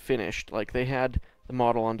had it finished, like they had the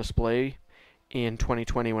model on display in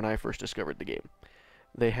 2020 when I first discovered the game.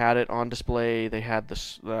 They had it on display. They had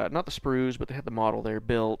the not the sprues, but they had the model there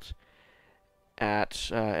built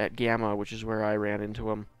at Gamma, which is where I ran into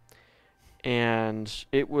them. And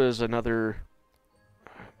it was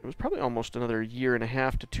probably almost another year and a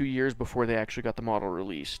half to 2 years before they actually got the model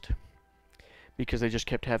released, because they just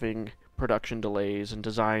kept having production delays and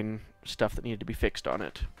design stuff that needed to be fixed on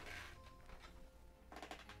it.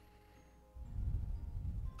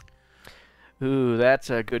 Ooh,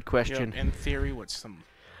 that's a good question. In theory, what's the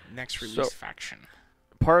next release faction?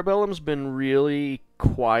 Bellum's been really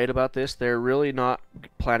quiet about this. They're really not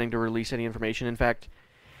planning to release any information. In fact,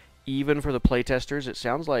 even for the playtesters, it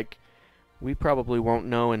sounds like we probably won't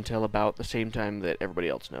know until about the same time that everybody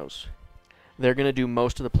else knows. They're going to do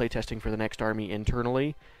most of the playtesting for the next army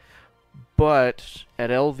internally, but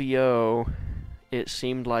at LVO, it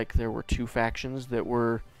seemed like there were 2 factions that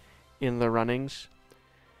were in the runnings.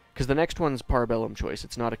 Because the next one's Bellum choice.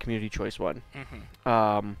 It's not a community choice one.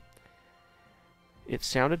 It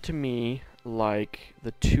sounded to me like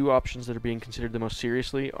the 2 options that are being considered the most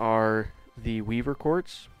seriously are the Weaver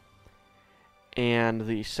Courts, and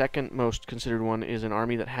the second most considered one is an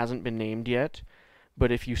army that hasn't been named yet.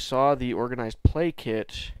 But if you saw the organized play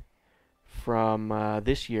kit from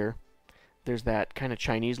this year, there's that kind of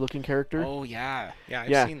Chinese-looking character. Oh, yeah. Yeah,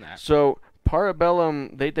 I've seen that. So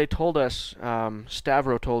Bellum, they told us,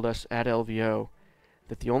 Stavro told us at LVO,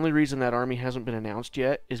 that the only reason that army hasn't been announced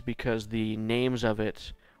yet is because the names of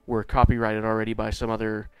it were copyrighted already by some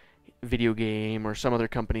other video game, or some other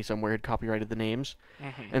company somewhere had copyrighted the names.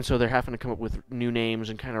 And so they're having to come up with new names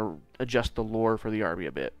and kind of adjust the lore for the army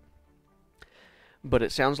a bit. But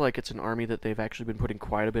it sounds like it's an army that they've actually been putting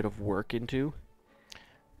quite a bit of work into.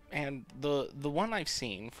 And the one I've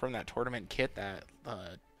seen from that tournament kit, that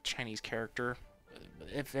Chinese character,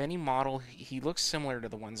 if any model, he looks similar to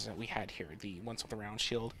the ones that we had here, the ones with the round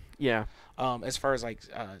shield. Yeah. As far as like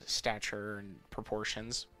stature and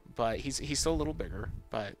proportions, but he's still a little bigger.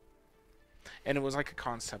 And it was like a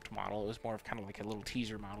concept model. It was more of kind of like a little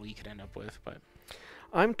teaser model you could end up with. But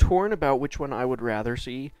I'm torn about which one I would rather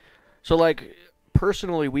see. So like,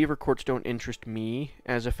 personally, Weaver Courts don't interest me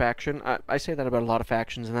as a faction. I say that about a lot of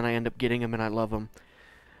factions, and then I end up getting them and I love them.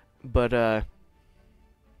 But I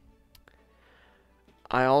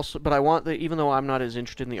want even though I'm not as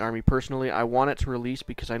interested in the army personally, I want it to release,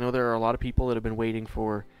 because I know there are a lot of people that have been waiting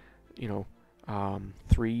for,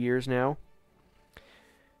 3 years now.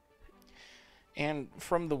 And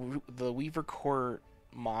from the Weaver Court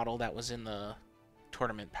model that was in the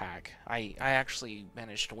tournament pack, I actually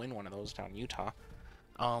managed to win one of those down in Utah.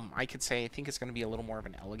 I could say I think it's going to be a little more of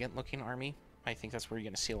an elegant looking army. I think that's where you're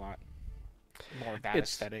going to see a lot more of that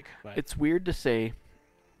aesthetic. But it's weird to say,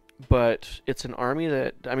 but it's an army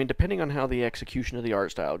that, I mean, depending on how the execution of the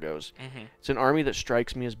art style goes, it's an army that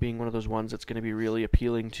strikes me as being one of those ones that's going to be really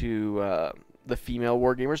appealing to the female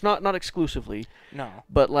wargamers. Not exclusively. No.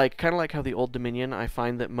 But kind of like how the Old Dominion, I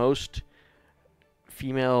find that most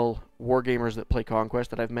female wargamers that play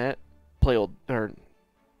Conquest that I've met play Wadroon.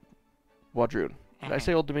 Did I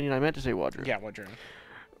say Old Dominion? I meant to say Wadroon. Yeah, Wadroon.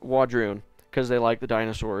 Wadroon, because they like the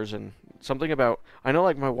dinosaurs, and something about, I know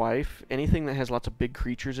like my wife, anything that has lots of big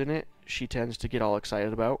creatures in it, she tends to get all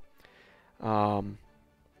excited about. But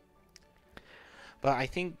I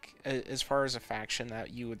think as far as a faction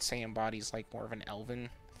that you would say embodies like more of an elven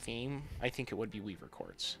theme, I think it would be Weaver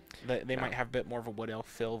Courts. They might have a bit more of a wood elf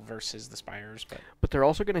feel versus the spires, but they're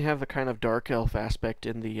also going to have the kind of dark elf aspect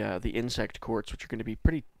in the insect courts, which are going to be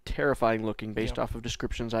pretty terrifying looking based off of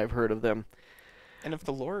descriptions I've heard of them. And if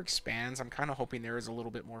the lore expands, I'm kind of hoping there is a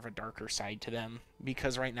little bit more of a darker side to them,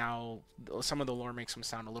 because right now some of the lore makes them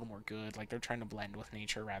sound a little more good, like they're trying to blend with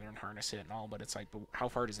nature rather than harness it and all, but it's like, but how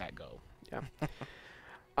far does that go? Yeah.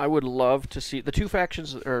 I would love to see the 2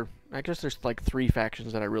 factions, or I guess there's like 3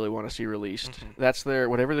 factions that I really want to see released. That's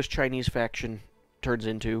whatever this Chinese faction turns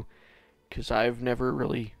into, because I've never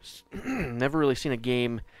really seen a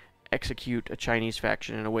game execute a Chinese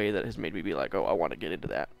faction in a way that has made me be like, oh, I want to get into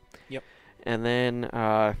that. Yep. And then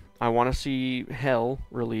I want to see Hell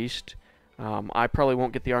released. I probably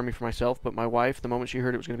won't get the army for myself, but my wife, the moment she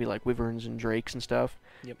heard it was going to be like wyverns and drakes and stuff,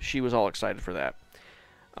 Yep. She was all excited for that.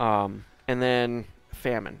 And then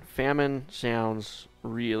Famine. Famine sounds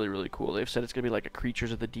really, really cool. They've said it's going to be like a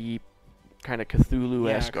Creatures of the Deep, kind of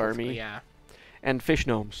Cthulhu-esque army. Yeah. And fish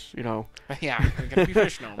gnomes, you know. Yeah, they're going to be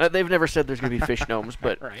fish gnomes. They've never said there's going to be fish gnomes,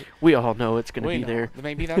 but right. we all know it's going to be know. there.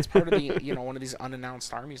 Maybe that's part of the, one of these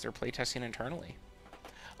unannounced armies they're playtesting internally.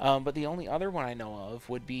 But the only other one I know of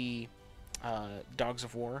would be Dogs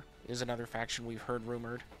of War is another faction we've heard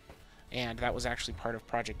rumored, and that was actually part of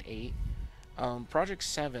Project 8. Project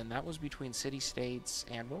 7, that was between City States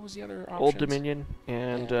and what was the other options? Old Dominion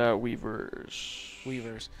and Weavers.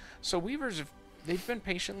 Weavers. So Weavers, they've been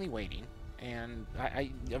patiently waiting, and I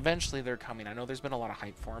eventually they're coming. I know there's been a lot of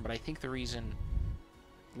hype for them, but I think the reason,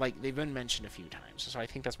 like, they've been mentioned a few times, so I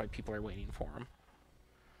think that's why people are waiting for them.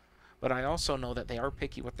 But I also know that they are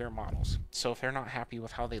picky with their models. So if they're not happy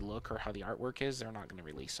with how they look or how the artwork is, they're not going to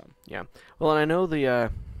release them. Yeah. Well, and I know the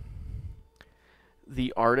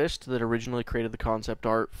artist that originally created the concept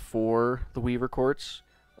art for the Weaver Courts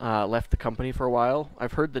left the company for a while.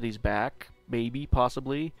 I've heard that he's back, maybe,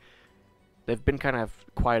 possibly. They've been kind of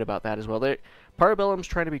quiet about that as well. Part of Bellum's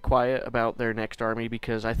trying to be quiet about their next army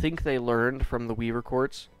because I think they learned from the Weaver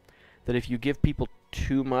Courts that if you give people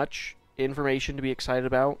too much information to be excited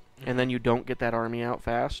about, and then you don't get that army out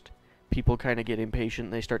fast, people kind of get impatient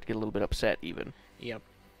and they start to get a little bit upset even. Yep.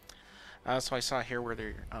 So I saw here where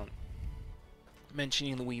they're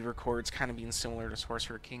mentioning the Weaver Courts kind of being similar to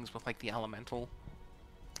Sorcerer Kings with like the elemental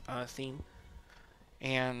theme.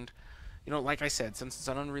 And, like I said, since it's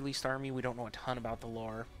an unreleased army, we don't know a ton about the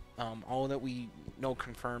lore. All that we know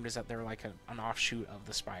confirmed is that they're like an offshoot of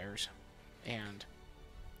the Spires. And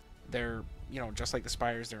they're, just like the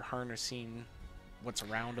Spires, they're harnessing what's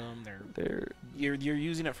around them. You're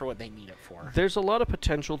using it for what they need it for. There's a lot of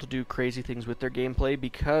potential to do crazy things with their gameplay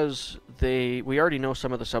because we already know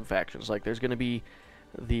some of the sub-factions. Like, there's going to be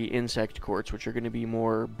the insect courts, which are going to be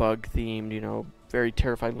more bug-themed, very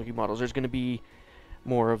terrifying-looking models. There's going to be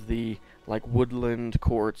more of the, like, woodland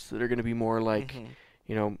courts that are going to be more like,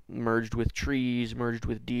 merged with trees, merged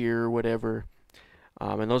with deer, whatever.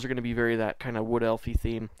 And those are going to be very that kind of wood-elfy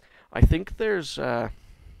theme. I think there's...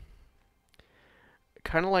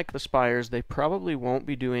 kind of like the Spires, they probably won't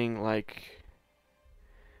be doing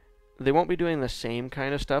the same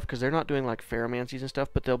kind of stuff because they're not doing like pheromancies and stuff,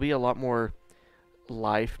 but there'll be a lot more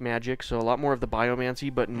life magic, so a lot more of the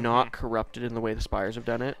biomancy, but not corrupted in the way the Spires have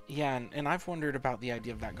done it. Yeah, and I've wondered about the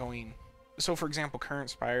idea of that going. So, for example, current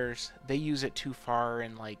Spires, they use it too far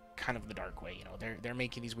in like kind of the dark way. They're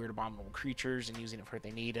making these weird abominable creatures and using it for what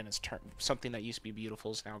they need, and it's something that used to be beautiful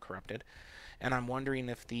is now corrupted. And I'm wondering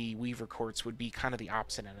if the Weaver Courts would be kind of the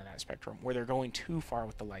opposite end of that spectrum, where they're going too far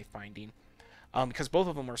with the life binding. Because both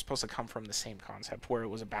of them were supposed to come from the same concept, where it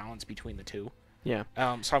was a balance between the two. Yeah.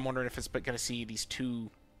 So I'm wondering if it's going to see these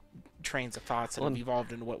two trains of thoughts that have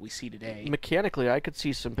evolved into what we see today. Mechanically, I could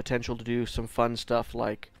see some potential to do some fun stuff,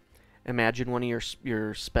 like imagine one of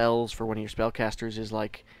your spells for one of your spellcasters is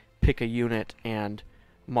like pick a unit and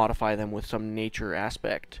modify them with some nature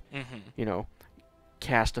aspect.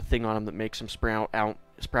 Cast a thing on them that makes them sprout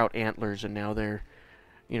antlers, and now they're,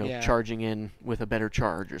 charging in with a better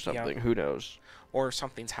charge or something. Who knows? Or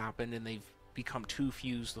something's happened and they've become too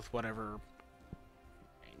fused with whatever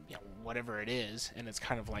it is, and it's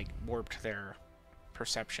kind of like warped their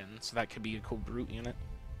perception. So that could be a cool brute unit.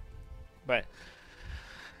 But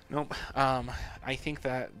nope. I think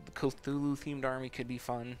that the Cthulhu-themed army could be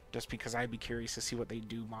fun, just because I'd be curious to see what they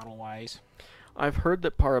do model-wise. I've heard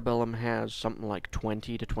that Parabellum has something like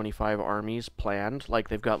 20 to 25 armies planned. Like,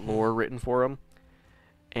 they've got lore written for them.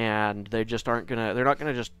 And they just they're not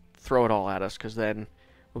gonna just throw it all at us, because then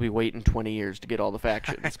we'll be waiting 20 years to get all the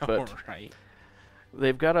factions. But right.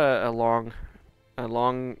 They've got a long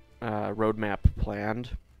roadmap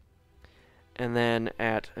planned. And then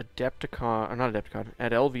at at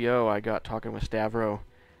LVO, I got talking with Stavro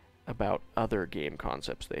about other game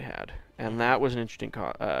concepts they had. And that was an interesting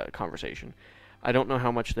conversation. I don't know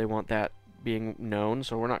how much they want that being known,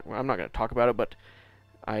 so I'm not going to talk about it, but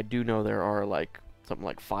I do know there are something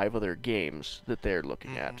like 5 other games that they're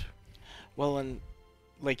looking at. Well, and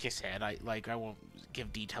like you said, I won't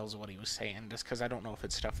give details of what he was saying, just because I don't know if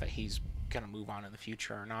it's stuff that he's going to move on in the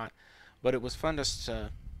future or not. But it was fun just to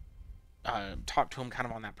talk to him kind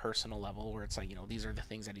of on that personal level, where it's like, these are the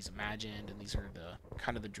things that he's imagined, and these are the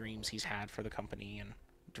kind of the dreams he's had for the company and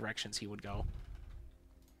directions he would go.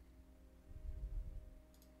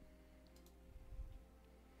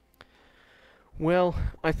 Well,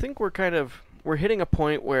 I think we're hitting a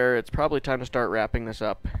point where it's probably time to start wrapping this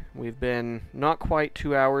up. We've been not quite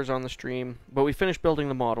 2 hours on the stream, but we finished building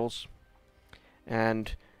the models.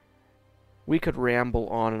 And We could ramble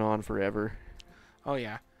on and on forever. Oh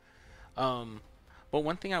yeah. But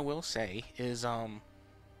one thing I will say is,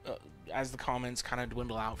 as the comments kind of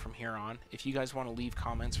dwindle out from here on, if you guys want to leave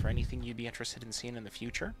comments for anything you'd be interested in seeing in the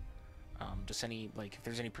future, just any, like, if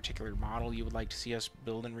there's any particular model you would like to see us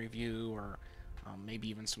build and review, or maybe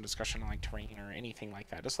even some discussion on like terrain or anything like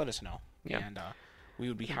that, just let us know. Yeah. And we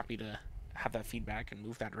would be happy to have that feedback and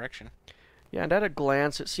move that direction. Yeah, and at a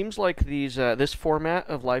glance, it seems like this format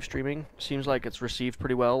of live streaming seems like it's received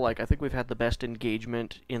pretty well. Like, I think we've had the best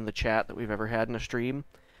engagement in the chat that we've ever had in a stream.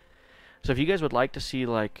 So if you guys would like to see,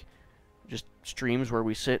 like, just streams where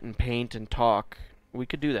we sit and paint and talk, we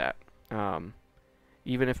could do that.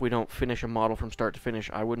 Even if we don't finish a model from start to finish,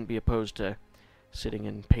 I wouldn't be opposed to sitting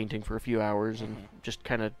and painting for a few hours and just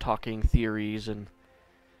kind of talking theories.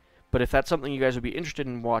 But if that's something you guys would be interested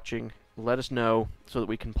in watching, let us know so that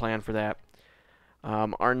we can plan for that.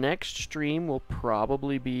 Our next stream will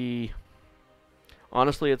probably be...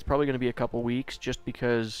 Honestly, it's probably going to be a couple weeks, just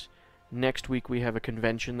because next week we have a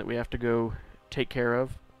convention that we have to go take care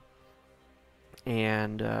of.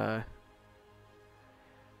 And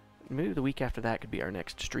maybe the week after that could be our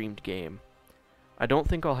next streamed game. I don't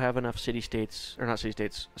think I'll have enough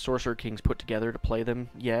Sorcerer Kings put together to play them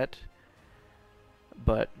yet.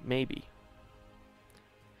 But maybe.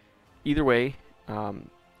 Either way,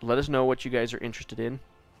 let us know what you guys are interested in.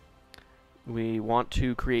 We want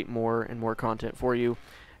to create more and more content for you.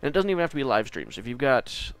 And it doesn't even have to be live streams. If you've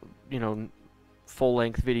got,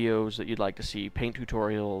 full-length videos that you'd like to see, paint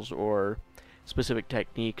tutorials, or specific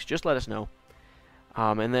techniques, just let us know.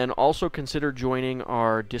 And then also consider joining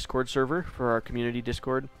our Discord server for our community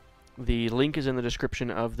Discord. The link is in the description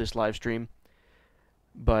of this live stream.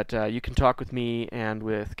 But you can talk with me and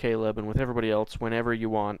with Caleb and with everybody else whenever you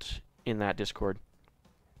want in that Discord.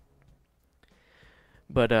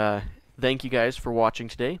 But thank you guys for watching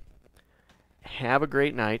today. Have a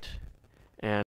great night.